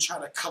 She didn't try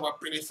to cover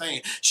up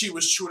anything. She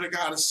was true to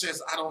God and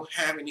says, "I don't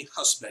have any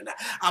husband.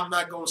 I'm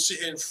not going to sit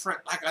here and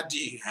front like I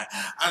did."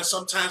 And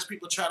sometimes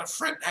people try to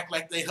front, act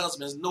like they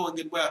husbands, knowing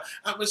good well.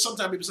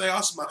 Sometimes people say, "Oh,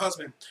 it's my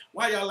husband."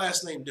 Why y'all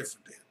last name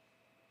different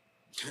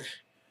then?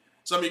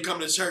 Some of you come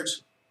to church,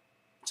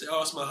 say,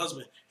 "Oh, it's my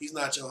husband." He's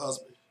not your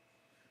husband.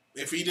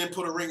 If he didn't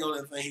put a ring on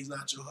that thing, he's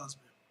not your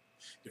husband.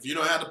 If you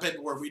don't have the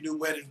paperwork, we do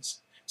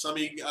weddings. Some of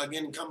you,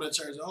 again, come to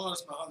church, "Oh,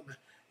 it's my husband."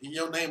 And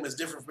your name is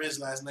different from his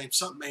last name.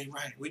 Something ain't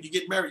right. When you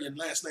get married, your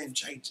last name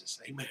changes.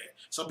 Amen.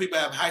 Some people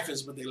have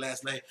hyphens with their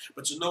last name.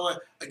 But you know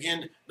what?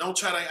 Again, don't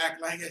try to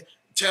act like it.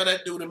 Tell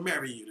that dude to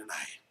marry you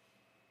tonight.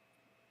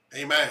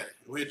 Amen.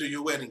 We'll do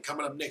your wedding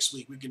coming up next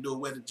week. We can do a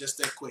wedding just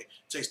that quick.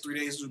 It takes 3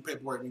 days to do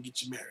paperwork and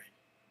get you married.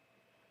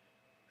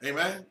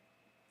 Amen.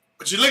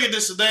 But you look at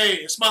this today,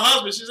 it's my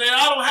husband. She said,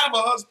 I don't have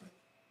a husband.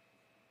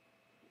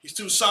 He's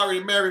too sorry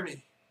to marry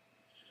me.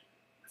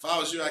 If I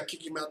was you, I'd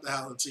kick him out the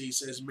house until he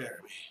says,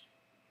 marry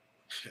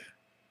me.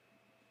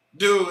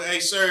 Dude, hey,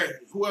 sir,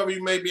 whoever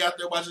you may be out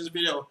there watching this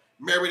video,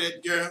 marry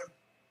that girl.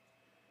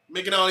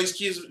 Making all these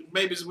kids,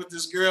 babies with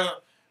this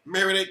girl,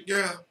 marry that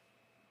girl.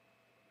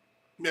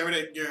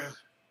 Marry that girl.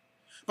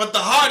 But the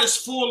heart is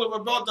full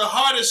of the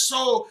heart is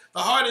so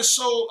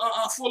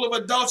full of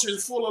adultery,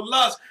 full of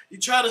lust. You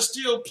try to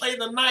still play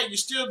the night.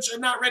 You're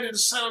not ready to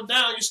settle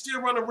down. You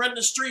still want to run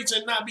the streets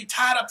and not be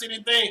tied up to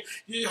anything.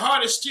 Your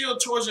heart is still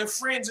towards your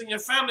friends and your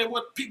family,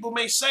 what people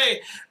may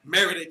say.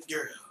 Marry that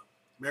girl.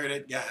 Marry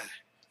that guy.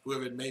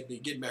 Whoever it may be,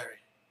 get married.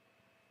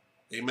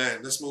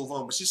 Amen. Let's move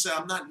on. But she said,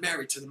 I'm not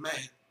married to the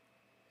man.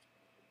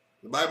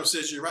 The Bible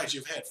says you're right.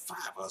 You've had 5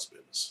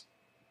 husbands.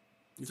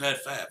 You've had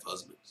 5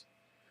 husbands.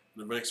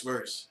 The next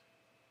verse.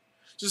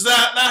 She said,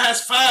 thou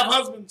has 5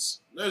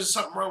 husbands. There's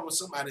something wrong with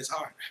somebody's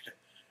heart.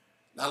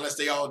 Not unless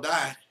they all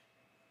died.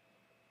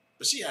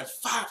 But she had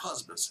 5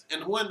 husbands.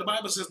 And the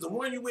Bible says, the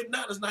one you with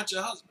now is not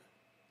your husband.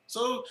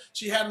 So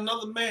she had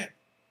another man.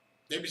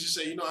 Maybe she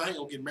said, I ain't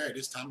going to get married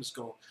this time. I'm just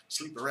going to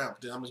sleep around.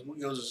 We're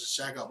going to just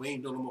shack up. We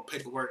ain't doing no more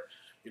paperwork.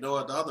 You know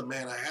what? The other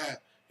man I have,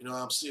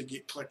 I'm still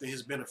collecting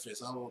his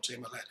benefits. I don't want to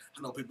change my life.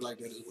 I know people like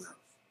that as well.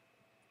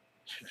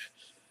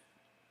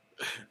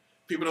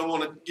 People don't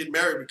want to get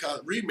married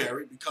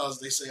remarried because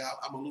they say,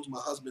 I'm going to lose my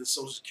husband's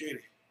Social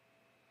Security.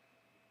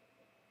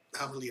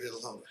 I'm going to leave it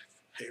alone.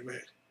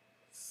 Amen.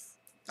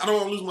 I don't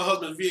want to lose my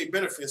husband's VA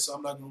benefits, so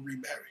I'm not going to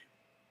remarry.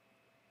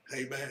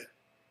 Amen.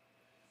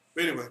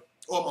 But anyway,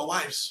 or my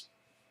wife's.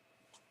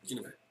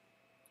 Anyway.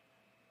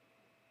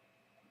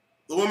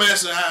 The woman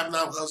said, I have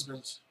no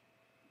husbands.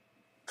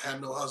 I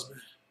have no husband.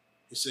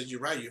 He said, you're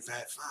right, you've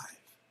had 5.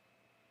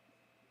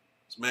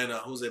 This man,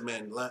 who's that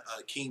man?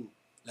 King,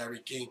 Larry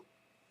King.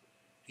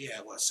 He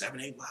had, 7,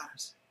 8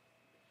 wives?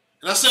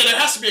 And I said, there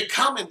has to be a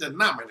common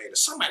denominator.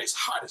 Somebody's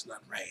heart is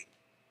not right.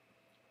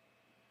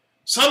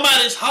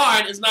 Somebody's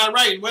heart is not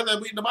right.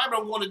 The Bible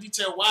don't go into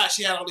detail why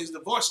she had all these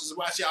divorces and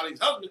why she had all these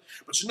husbands.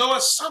 But you know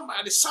what?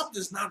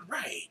 Something's not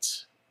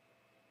right.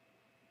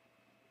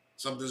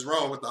 Something's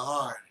wrong with the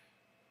heart.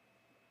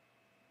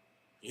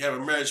 You have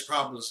marriage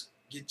problems,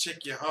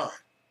 check your heart.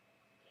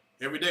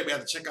 Every day we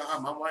have to check our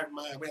heart. My wife and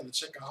I, we have to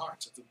check our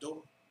hearts at the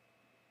door.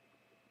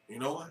 You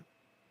know what?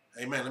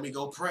 Amen. Let me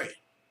go pray.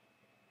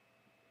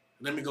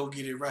 Let me go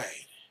get it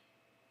right.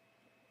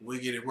 We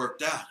get it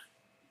worked out.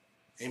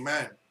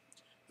 Amen.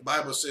 The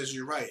Bible says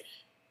you're right.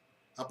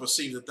 I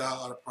perceive that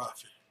thou art a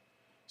prophet.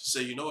 She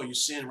said, you're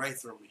seeing right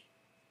through me.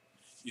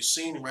 You're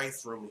seeing right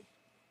through me.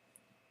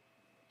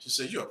 She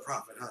said, you're a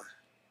prophet, huh?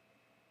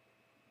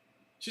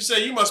 She said,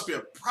 you must be a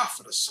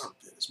prophet or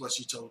something, is what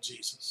she told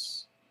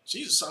Jesus.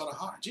 Jesus saw the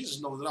heart.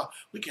 Jesus knows it all.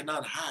 We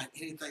cannot hide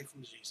anything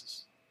from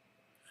Jesus.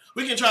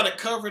 We can try to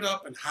cover it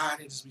up and hide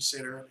it, as we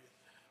said earlier.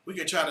 We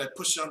can try to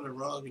push it under the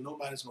rug, and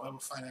nobody's going to ever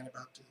find out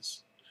about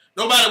this.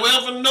 Nobody will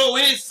ever know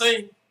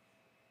anything.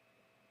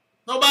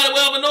 Nobody will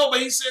ever know, but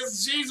he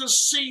says Jesus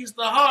sees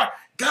the heart.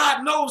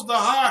 God knows the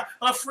heart.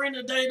 Our friend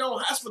today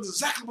that's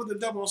exactly what the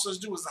devil wants us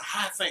to do, is the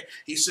hide thing.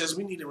 He says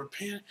we need to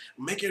repent,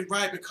 make it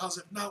right, because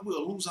if not,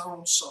 we'll lose our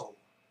own soul.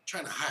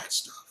 Trying to hide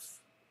stuff.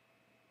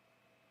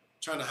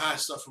 Trying to hide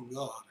stuff from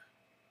God.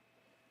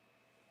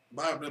 The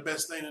Bible, the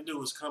best thing to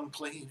do is come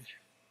clean.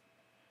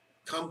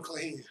 Come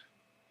clean.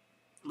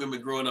 I remember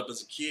growing up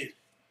as a kid,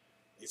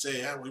 they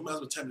say, you might as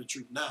well tell me the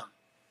truth now.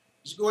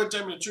 Just go ahead and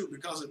tell me the truth,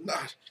 because if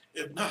not,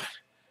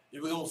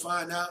 if we're going to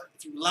find out,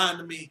 if you're lying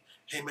to me,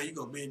 hey man, you're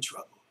going to be in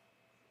trouble.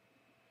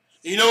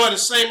 And you know what? The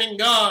same in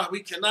God,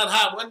 we cannot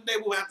hide. One day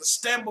we'll have to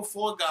stand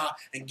before God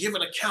and give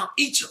an account,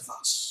 each of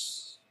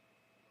us,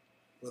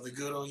 whether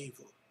good or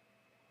evil.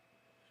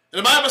 And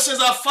the Bible says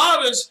our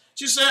fathers,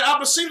 she said, I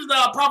perceive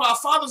that our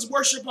fathers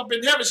worship up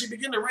in heaven. She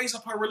began to raise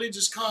up her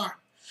religious card.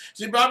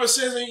 The Bible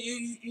says,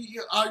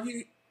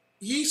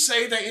 ye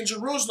say that in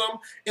Jerusalem,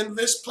 in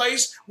this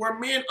place where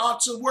men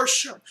ought to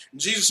worship.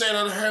 And Jesus said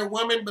unto her,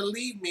 women,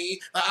 believe me,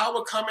 the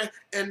hour cometh,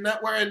 and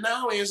not where it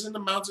now is in the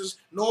mountains,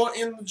 nor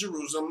in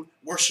Jerusalem,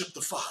 worship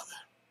the Father.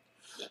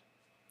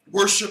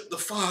 Worship the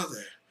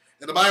Father.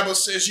 And the Bible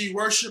says, ye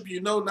worship,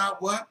 you know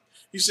not what.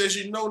 He says,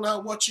 you know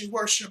not what you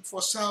worship,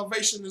 for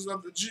salvation is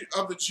of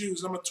the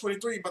Jews. Number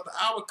 23, but the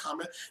hour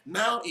cometh,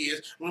 now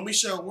is, when we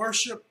shall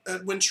worship,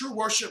 when true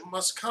worship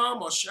must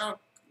come,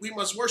 we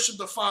must worship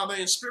the Father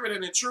in spirit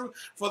and in truth,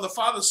 for the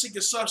Father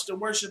seeketh such to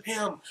worship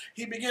him.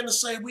 He began to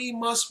say, we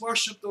must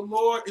worship the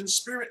Lord in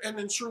spirit and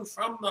in truth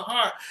from the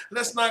heart.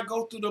 Let's not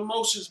go through the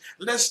motions.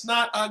 Let's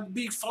not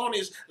be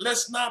phonies.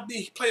 Let's not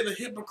play the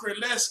hypocrite.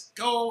 Let's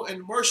go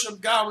and worship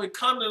God. When we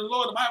come to the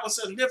Lord, the Bible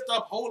says, lift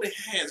up holy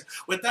hands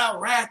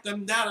without wrath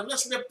and doubt. And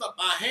let's lift up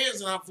our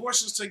hands and our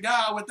voices to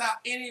God without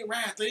any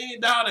wrath and any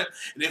doubt. And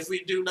if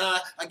we do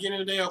not, again in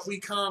the day, if we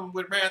come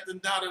with wrath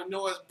and doubt and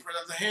know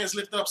the hands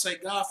lift up, say,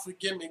 God,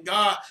 forgive me.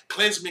 God,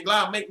 cleanse me.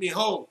 God, make me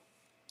whole.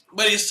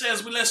 But he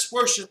says, well, let's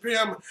worship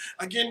him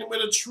again with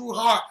a true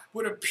heart,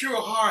 with a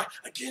pure heart.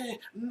 Again,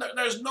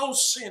 there's no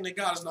sin that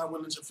God is not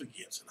willing to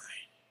forgive tonight.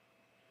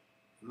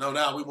 No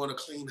doubt we want a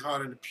clean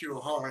heart and a pure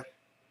heart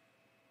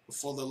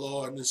before the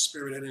Lord in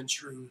spirit and in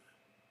truth.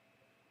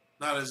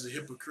 Not as a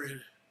hypocrite,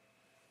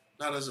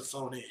 not as a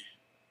phony,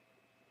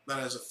 not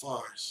as a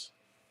farce,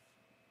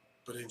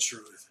 but in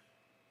truth,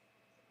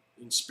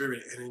 in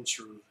spirit and in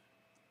truth.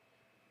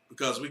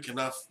 Because we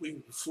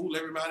fool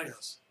everybody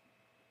else,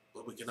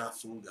 but we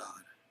cannot fool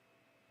God.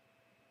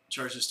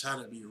 Church, it's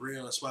time to be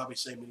real. That's why we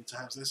say many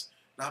times, let's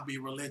not be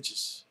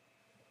religious,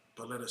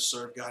 but let us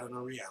serve God in a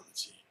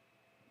reality.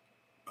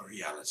 A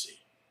reality.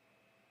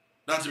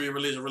 Not to be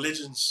religious.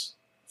 Religions,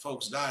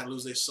 folks die and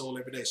lose their soul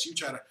every day. So you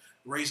try to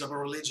raise up a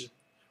religion.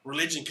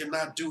 Religion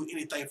cannot do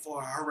anything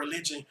for her. Her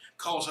religion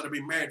calls her to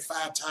be married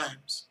 5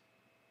 times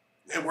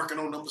and working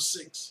on number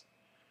 6.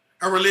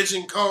 Her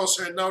religion calls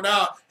her, no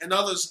doubt, and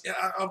others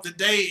of the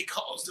day, it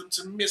calls them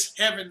to miss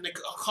heaven. It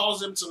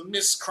calls them to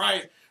miss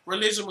Christ.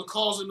 Religion will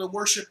cause them to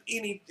worship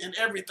any and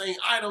everything,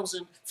 idols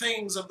and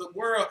things of the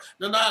world.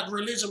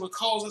 Religion will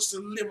cause us to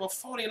live a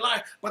phony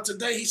life. But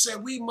today he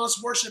said we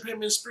must worship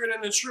him in spirit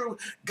and in truth.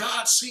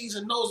 God sees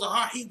and knows the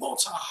heart. He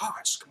wants our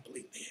hearts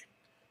completely.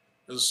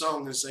 There's a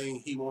song that's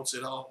saying he wants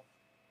it all.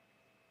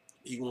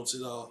 He wants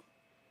it all.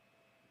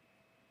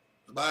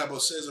 The Bible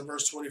says in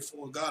verse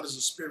 24, God is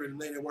a spirit,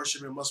 and they that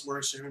worship him must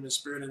worship him in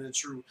spirit and in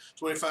truth.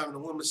 25, and the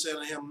woman said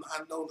to him, I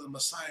know the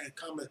Messiah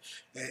cometh,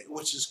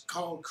 which is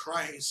called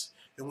Christ.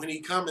 And when he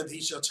cometh, he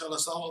shall tell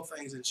us all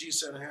things. And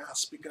Jesus said to him, I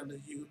speak unto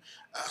you,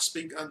 I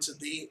speak unto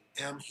thee,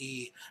 am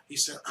he. He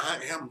said, I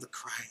am the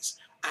Christ.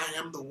 I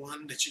am the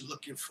one that you're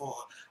looking for.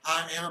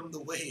 I am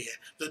the way,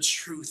 the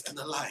truth, and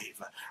the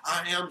life.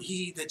 I am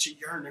he that you're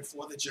yearning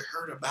for, that you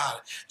heard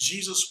about.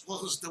 Jesus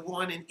was the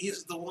one and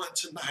is the one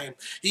tonight.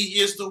 He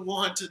is the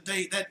one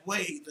today, that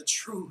way, the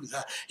truth.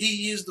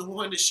 He is the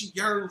one that she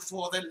yearned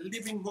for, that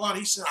living water.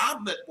 He said,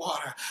 I'm that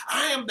water.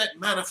 I am that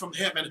manna from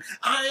heaven.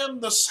 I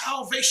am the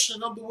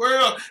salvation of the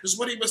world, is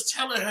what he was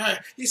telling her.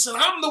 He said,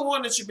 I'm the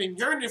one that you've been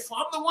yearning for.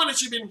 I'm the one that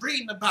you've been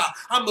reading about.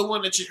 I'm the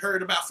one that you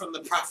heard about from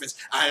the prophets.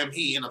 I am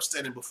he, and I'm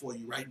standing before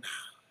you right now.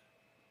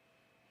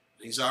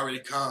 And he's already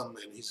come,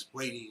 and he's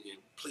waiting and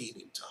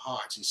pleading to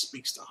hearts. He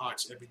speaks to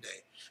hearts every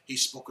day.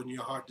 He's spoken to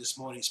your heart this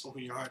morning. He's spoken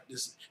to your heart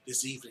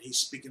this evening. He's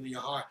speaking to your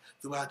heart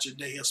throughout your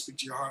day. He'll speak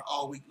to your heart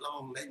all week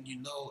long, letting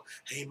you know,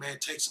 hey man,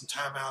 take some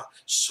time out,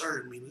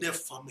 serve me, live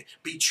for me,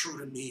 be true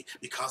to me,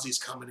 because he's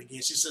coming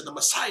again. She said the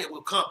Messiah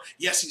will come.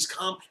 Yes, he's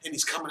come, and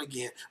he's coming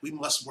again. We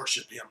must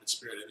worship him in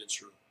spirit and in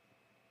truth,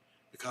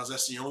 because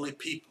that's the only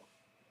people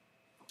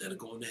that are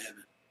going to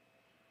heaven.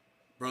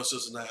 Brothers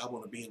and sisters, I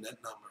want to be in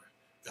that number.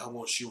 God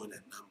wants you in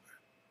that number.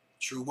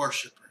 True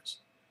worshipers,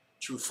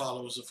 true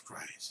followers of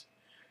Christ.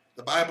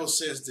 The Bible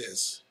says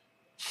this.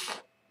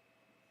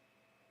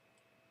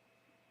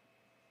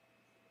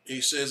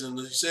 He says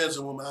to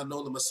the woman, I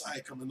know the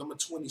Messiah coming. Number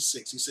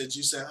 26, he said,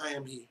 Jesus said, I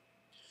am he.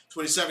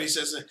 27, he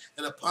says,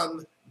 and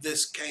upon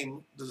this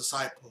came the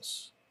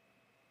disciples.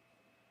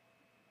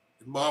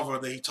 And marvel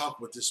that he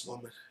talked with this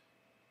woman.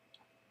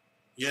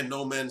 Yet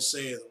no man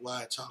saith,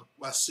 why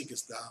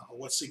seekest thou? Or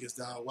what seekest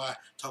thou? Why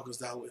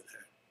talkest thou with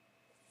her?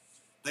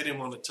 They didn't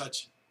want to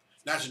touch it.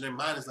 Naturally, their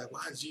mind is like,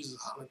 why is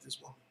Jesus hollering at this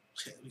woman?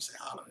 Let me say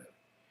holler at her.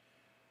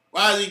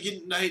 Why is he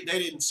getting, they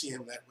didn't see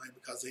him that way,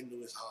 because they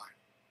knew his heart.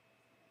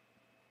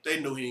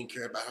 They knew he didn't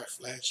care about her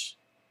flesh.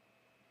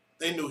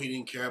 They knew he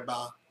didn't care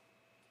about,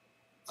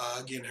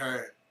 getting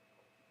her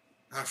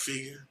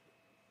figure,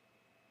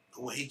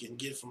 or what he can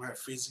get from her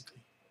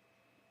physically.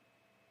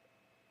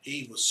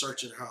 He was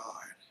searching her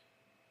heart.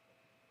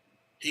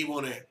 He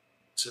wanted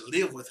to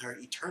live with her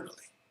eternally.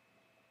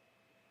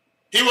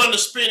 He wanted to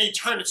spend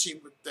eternity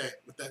with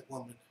that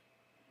woman.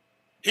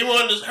 He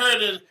wanted her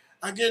to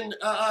again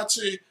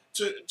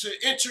to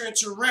enter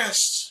into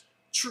rest,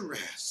 true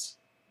rest,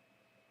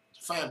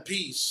 to find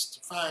peace,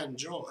 to find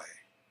joy,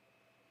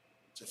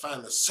 to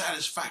find the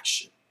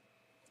satisfaction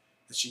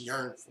that she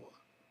yearned for.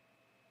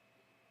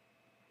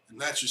 And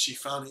that's what she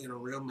found in a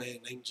real man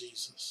named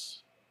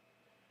Jesus.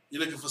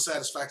 You're looking for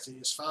satisfaction,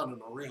 it's found in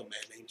a real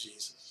man named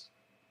Jesus.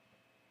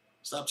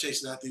 Stop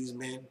chasing after these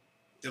men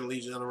that'll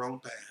lead you on the wrong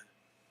path.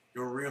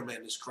 Your real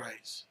man is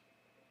Christ,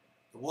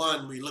 the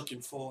one we're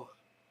looking for.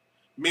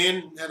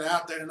 Men that are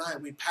out there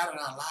tonight, we pattern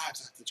our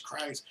lives after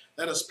Christ.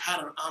 Let us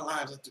pattern our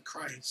lives after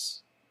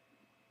Christ.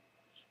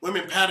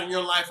 Women, pattern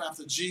your life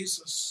after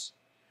Jesus.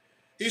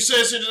 He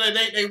says here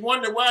today, they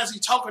wonder why is he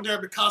talking to her,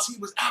 because he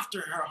was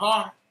after her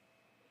heart.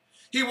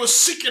 He was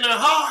seeking her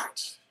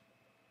heart.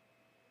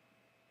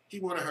 He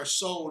wanted her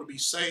soul to be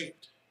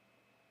saved.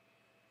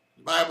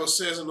 The Bible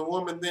says, and the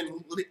woman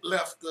then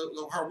left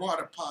her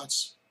water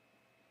pots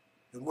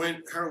and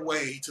went her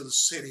way to the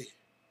city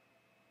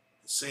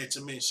and said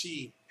to men,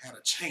 she had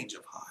a change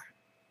of heart.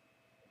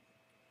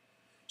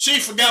 She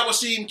forgot what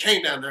she even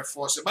came down there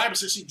for. So the Bible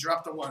says she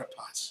dropped the water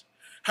pots.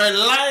 Her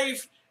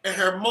life and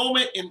her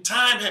moment in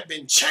time had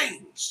been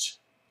changed.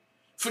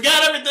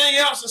 Forgot everything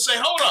else and say,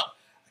 hold up.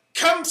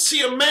 Come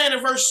see a man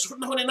in verse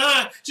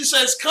 29. She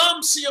says,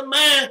 come see a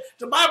man.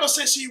 The Bible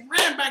says she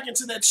ran back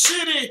into that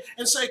city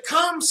and said,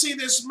 come see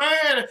this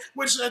man,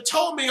 which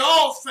told me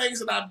all things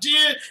that I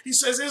did. He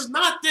says, is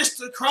not this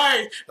the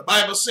Christ? The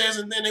Bible says,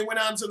 and then they went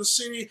out into the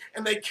city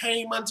and they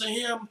came unto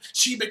him.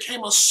 She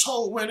became a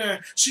soul winner.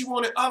 She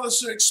wanted others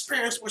to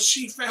experience what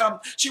she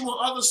felt. She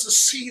wanted others to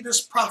see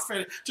this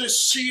prophet, to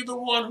see the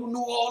one who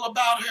knew all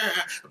about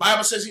her. The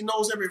Bible says he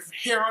knows every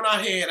hair on our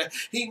head.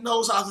 He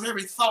knows our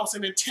very thoughts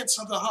and intents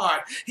of the heart.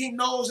 He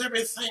knows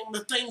everything,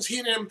 the things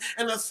hidden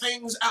and the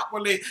things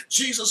outwardly.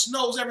 Jesus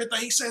knows everything.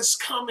 He says,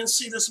 come and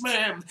see this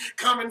man.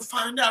 Come and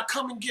find out.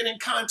 Come and get in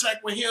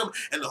contact with him.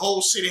 And the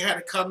whole city had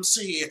to come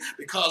see it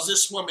because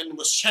this woman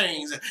was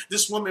changed.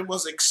 This woman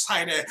was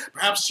excited.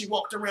 Perhaps she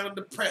walked around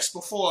depressed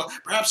before.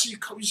 Perhaps she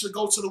used to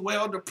go to the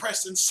well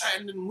depressed and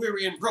saddened and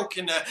weary and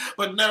broken.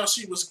 But now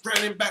she was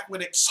running back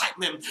with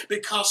excitement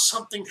because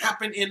something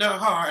happened in her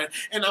heart.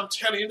 And I'm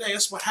telling you,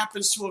 that's what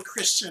happens to a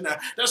Christian.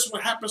 That's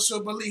what happens to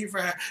a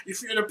believer.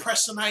 If you're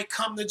depressed tonight,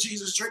 come to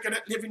Jesus, drink of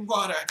that living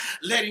water.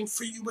 Let him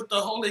fill you with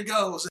the Holy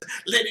Ghost.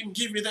 Let him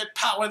give you that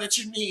power that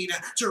you need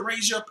to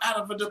raise you up out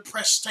of a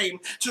depressed state,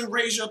 to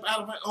raise you up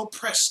out of an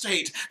oppressed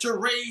state, to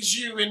raise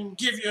you and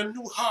give you a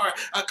new heart,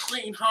 a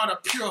clean heart,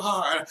 a pure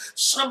heart.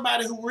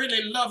 Somebody who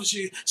really loves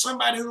you,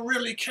 somebody who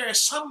really cares,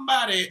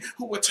 somebody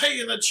who will tell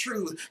you the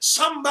truth,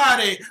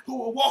 somebody who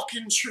will walk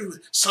in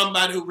truth,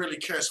 somebody who really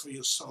cares for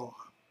your soul,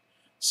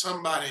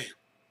 somebody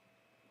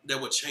that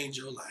will change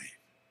your life,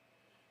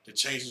 that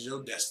changes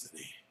your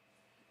destiny.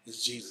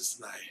 Is Jesus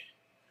tonight.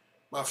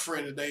 My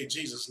friend, today,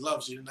 Jesus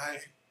loves you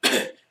tonight,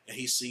 and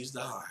he sees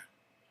the heart.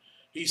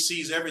 He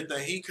sees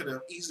everything. He could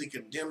have easily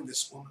condemned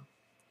this woman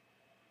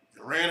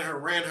and ran her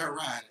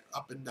ride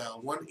up and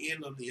down, one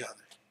end or the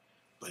other,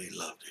 but he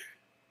loved her.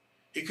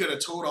 He could have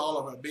told all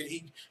of her, but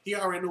he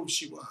already knew who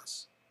she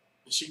was.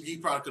 And he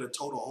probably could have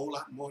told her a whole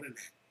lot more than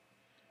that.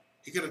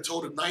 He could have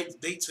told her nights,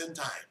 dates, and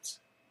times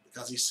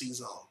because he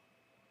sees all.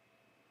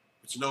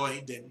 But you know what?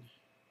 He didn't.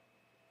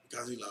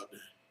 Because he loved her.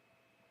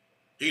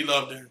 He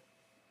loved her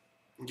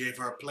and gave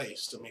her a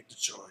place to make the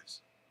choice,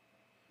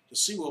 to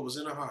see what was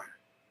in her heart.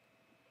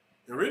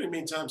 And really,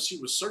 meantime, she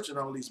was searching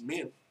all these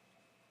men.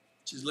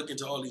 She's looking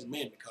to all these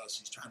men because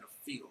she's trying to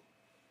fill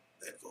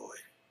that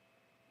void.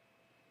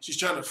 She's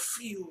trying to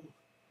feel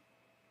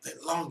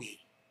that longing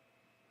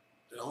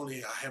that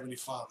only our Heavenly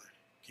Father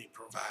can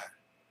provide,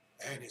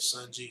 and his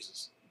Son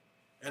Jesus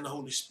and the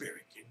Holy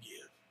Spirit can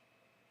give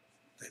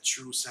that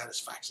true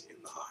satisfaction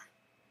in the heart.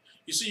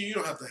 You see, you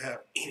don't have to have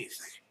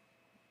anything,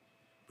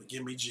 but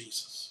give me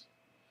Jesus.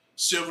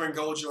 Silver and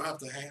gold you don't have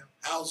to have.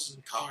 Houses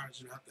and cars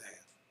you don't have to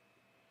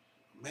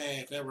have.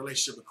 Man, if that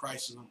relationship with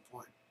Christ is on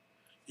point,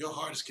 your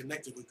heart is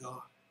connected with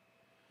God.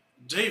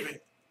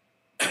 David,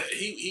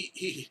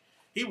 he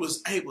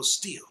was able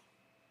still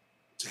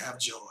to have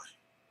joy.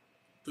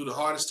 Through the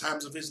hardest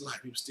times of his life,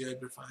 he was still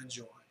able to find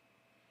joy.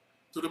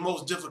 Through the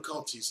most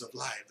difficulties of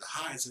life, the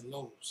highs and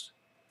lows,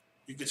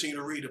 you continue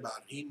to read about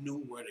it. He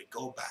knew where to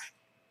go back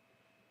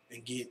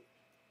and get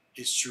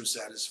his true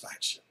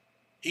satisfaction.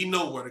 He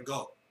knew where to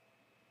go.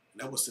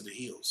 And that was to the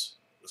hills,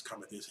 was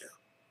coming this hill.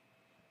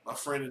 My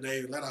friend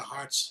today, let our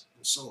hearts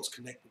and souls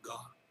connect with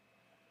God.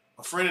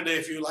 My friend today,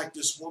 if you're like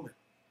this woman,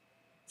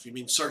 if you've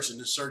been searching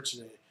and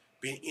searching and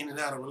being in and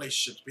out of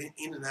relationships, being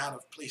in and out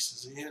of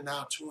places, in and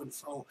out, to and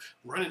fro,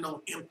 running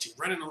on empty,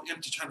 trying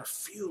to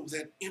fill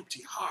that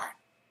empty heart.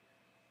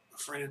 My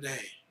friend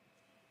today,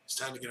 it's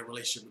time to get a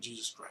relationship with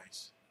Jesus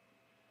Christ.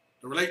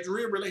 The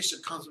real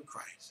relationship comes with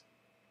Christ.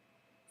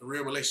 The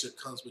real relationship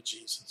comes with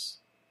Jesus.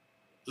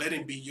 Let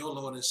him be your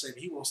Lord and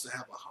Savior. He wants to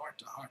have a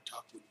heart-to-heart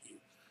talk with you.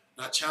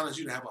 And I challenge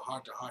you to have a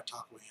heart-to-heart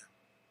talk with him.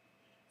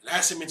 And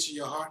ask him into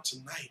your heart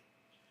tonight.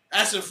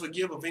 Ask him to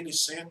forgive of any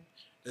sin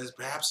that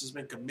perhaps has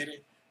been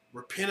committed.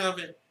 Repent of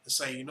it and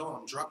say, you know,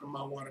 I'm dropping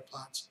my water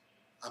pots.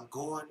 I'm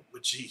going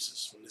with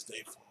Jesus from this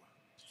day forward.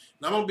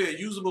 Now I'm going to be a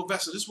usable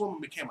vessel. This woman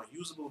became a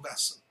usable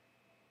vessel.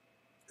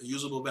 A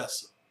usable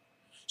vessel.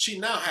 She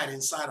now had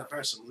inside of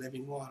her some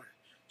living water.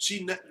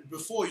 She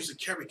before used to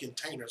carry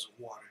containers of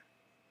water.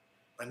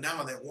 But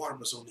now that water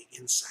was on the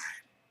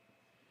inside.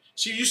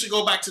 She used to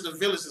go back to the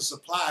village to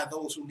supply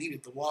those who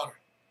needed the water.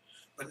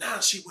 But now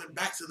she went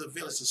back to the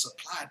village and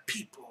supplied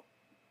people.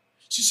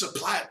 She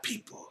supplied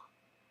people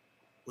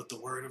with the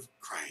word of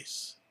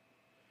Christ,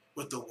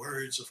 with the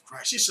words of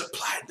Christ. She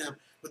supplied them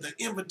with an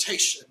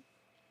invitation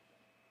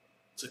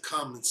to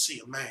come and see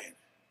a man,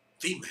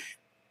 the man,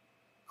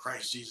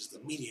 Christ Jesus, the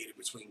mediator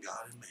between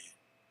God and man.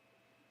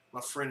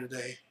 My friend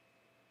today,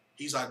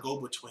 he's our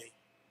go-between.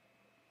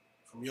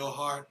 From your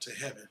heart to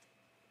heaven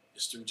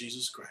is through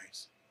Jesus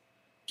Christ.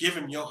 Give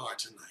him your heart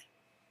tonight.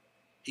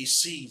 He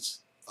sees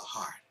the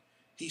heart.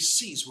 He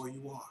sees where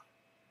you are.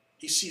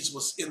 He sees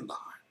what's in the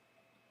heart.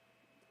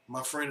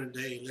 My friend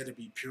today, let it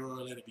be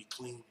pure, let it be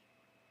clean,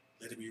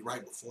 let it be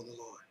right before the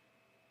Lord.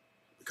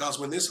 Because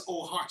when this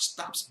old heart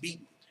stops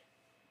beating,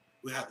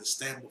 we have to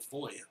stand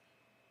before him.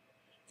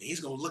 And he's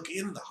going to look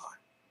in the heart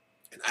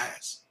and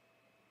ask,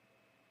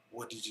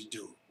 what did you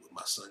do with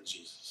my son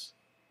Jesus?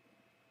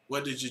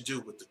 What did you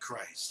do with the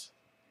Christ?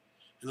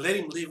 And let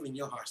him live in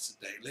your hearts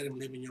today. Let him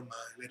live in your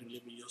mind. Let him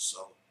live in your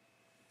soul.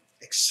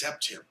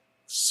 Accept him.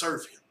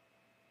 Serve him.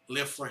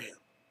 Live for him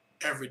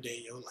every day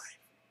in your life.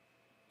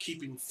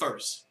 Keep him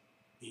first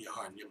in your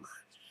heart and your mind.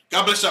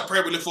 God bless you, I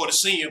pray. We look forward to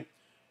seeing you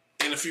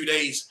in a few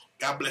days.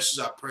 God bless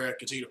you, I pray.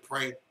 Continue to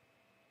pray.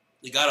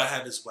 God will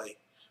have his way.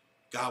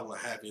 God will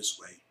have his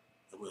way.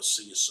 And we'll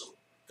see you soon.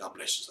 God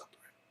bless you, I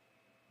pray.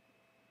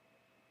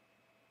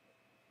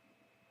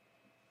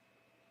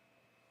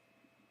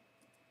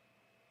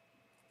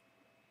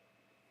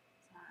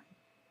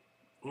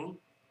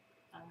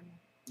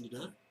 You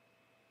done?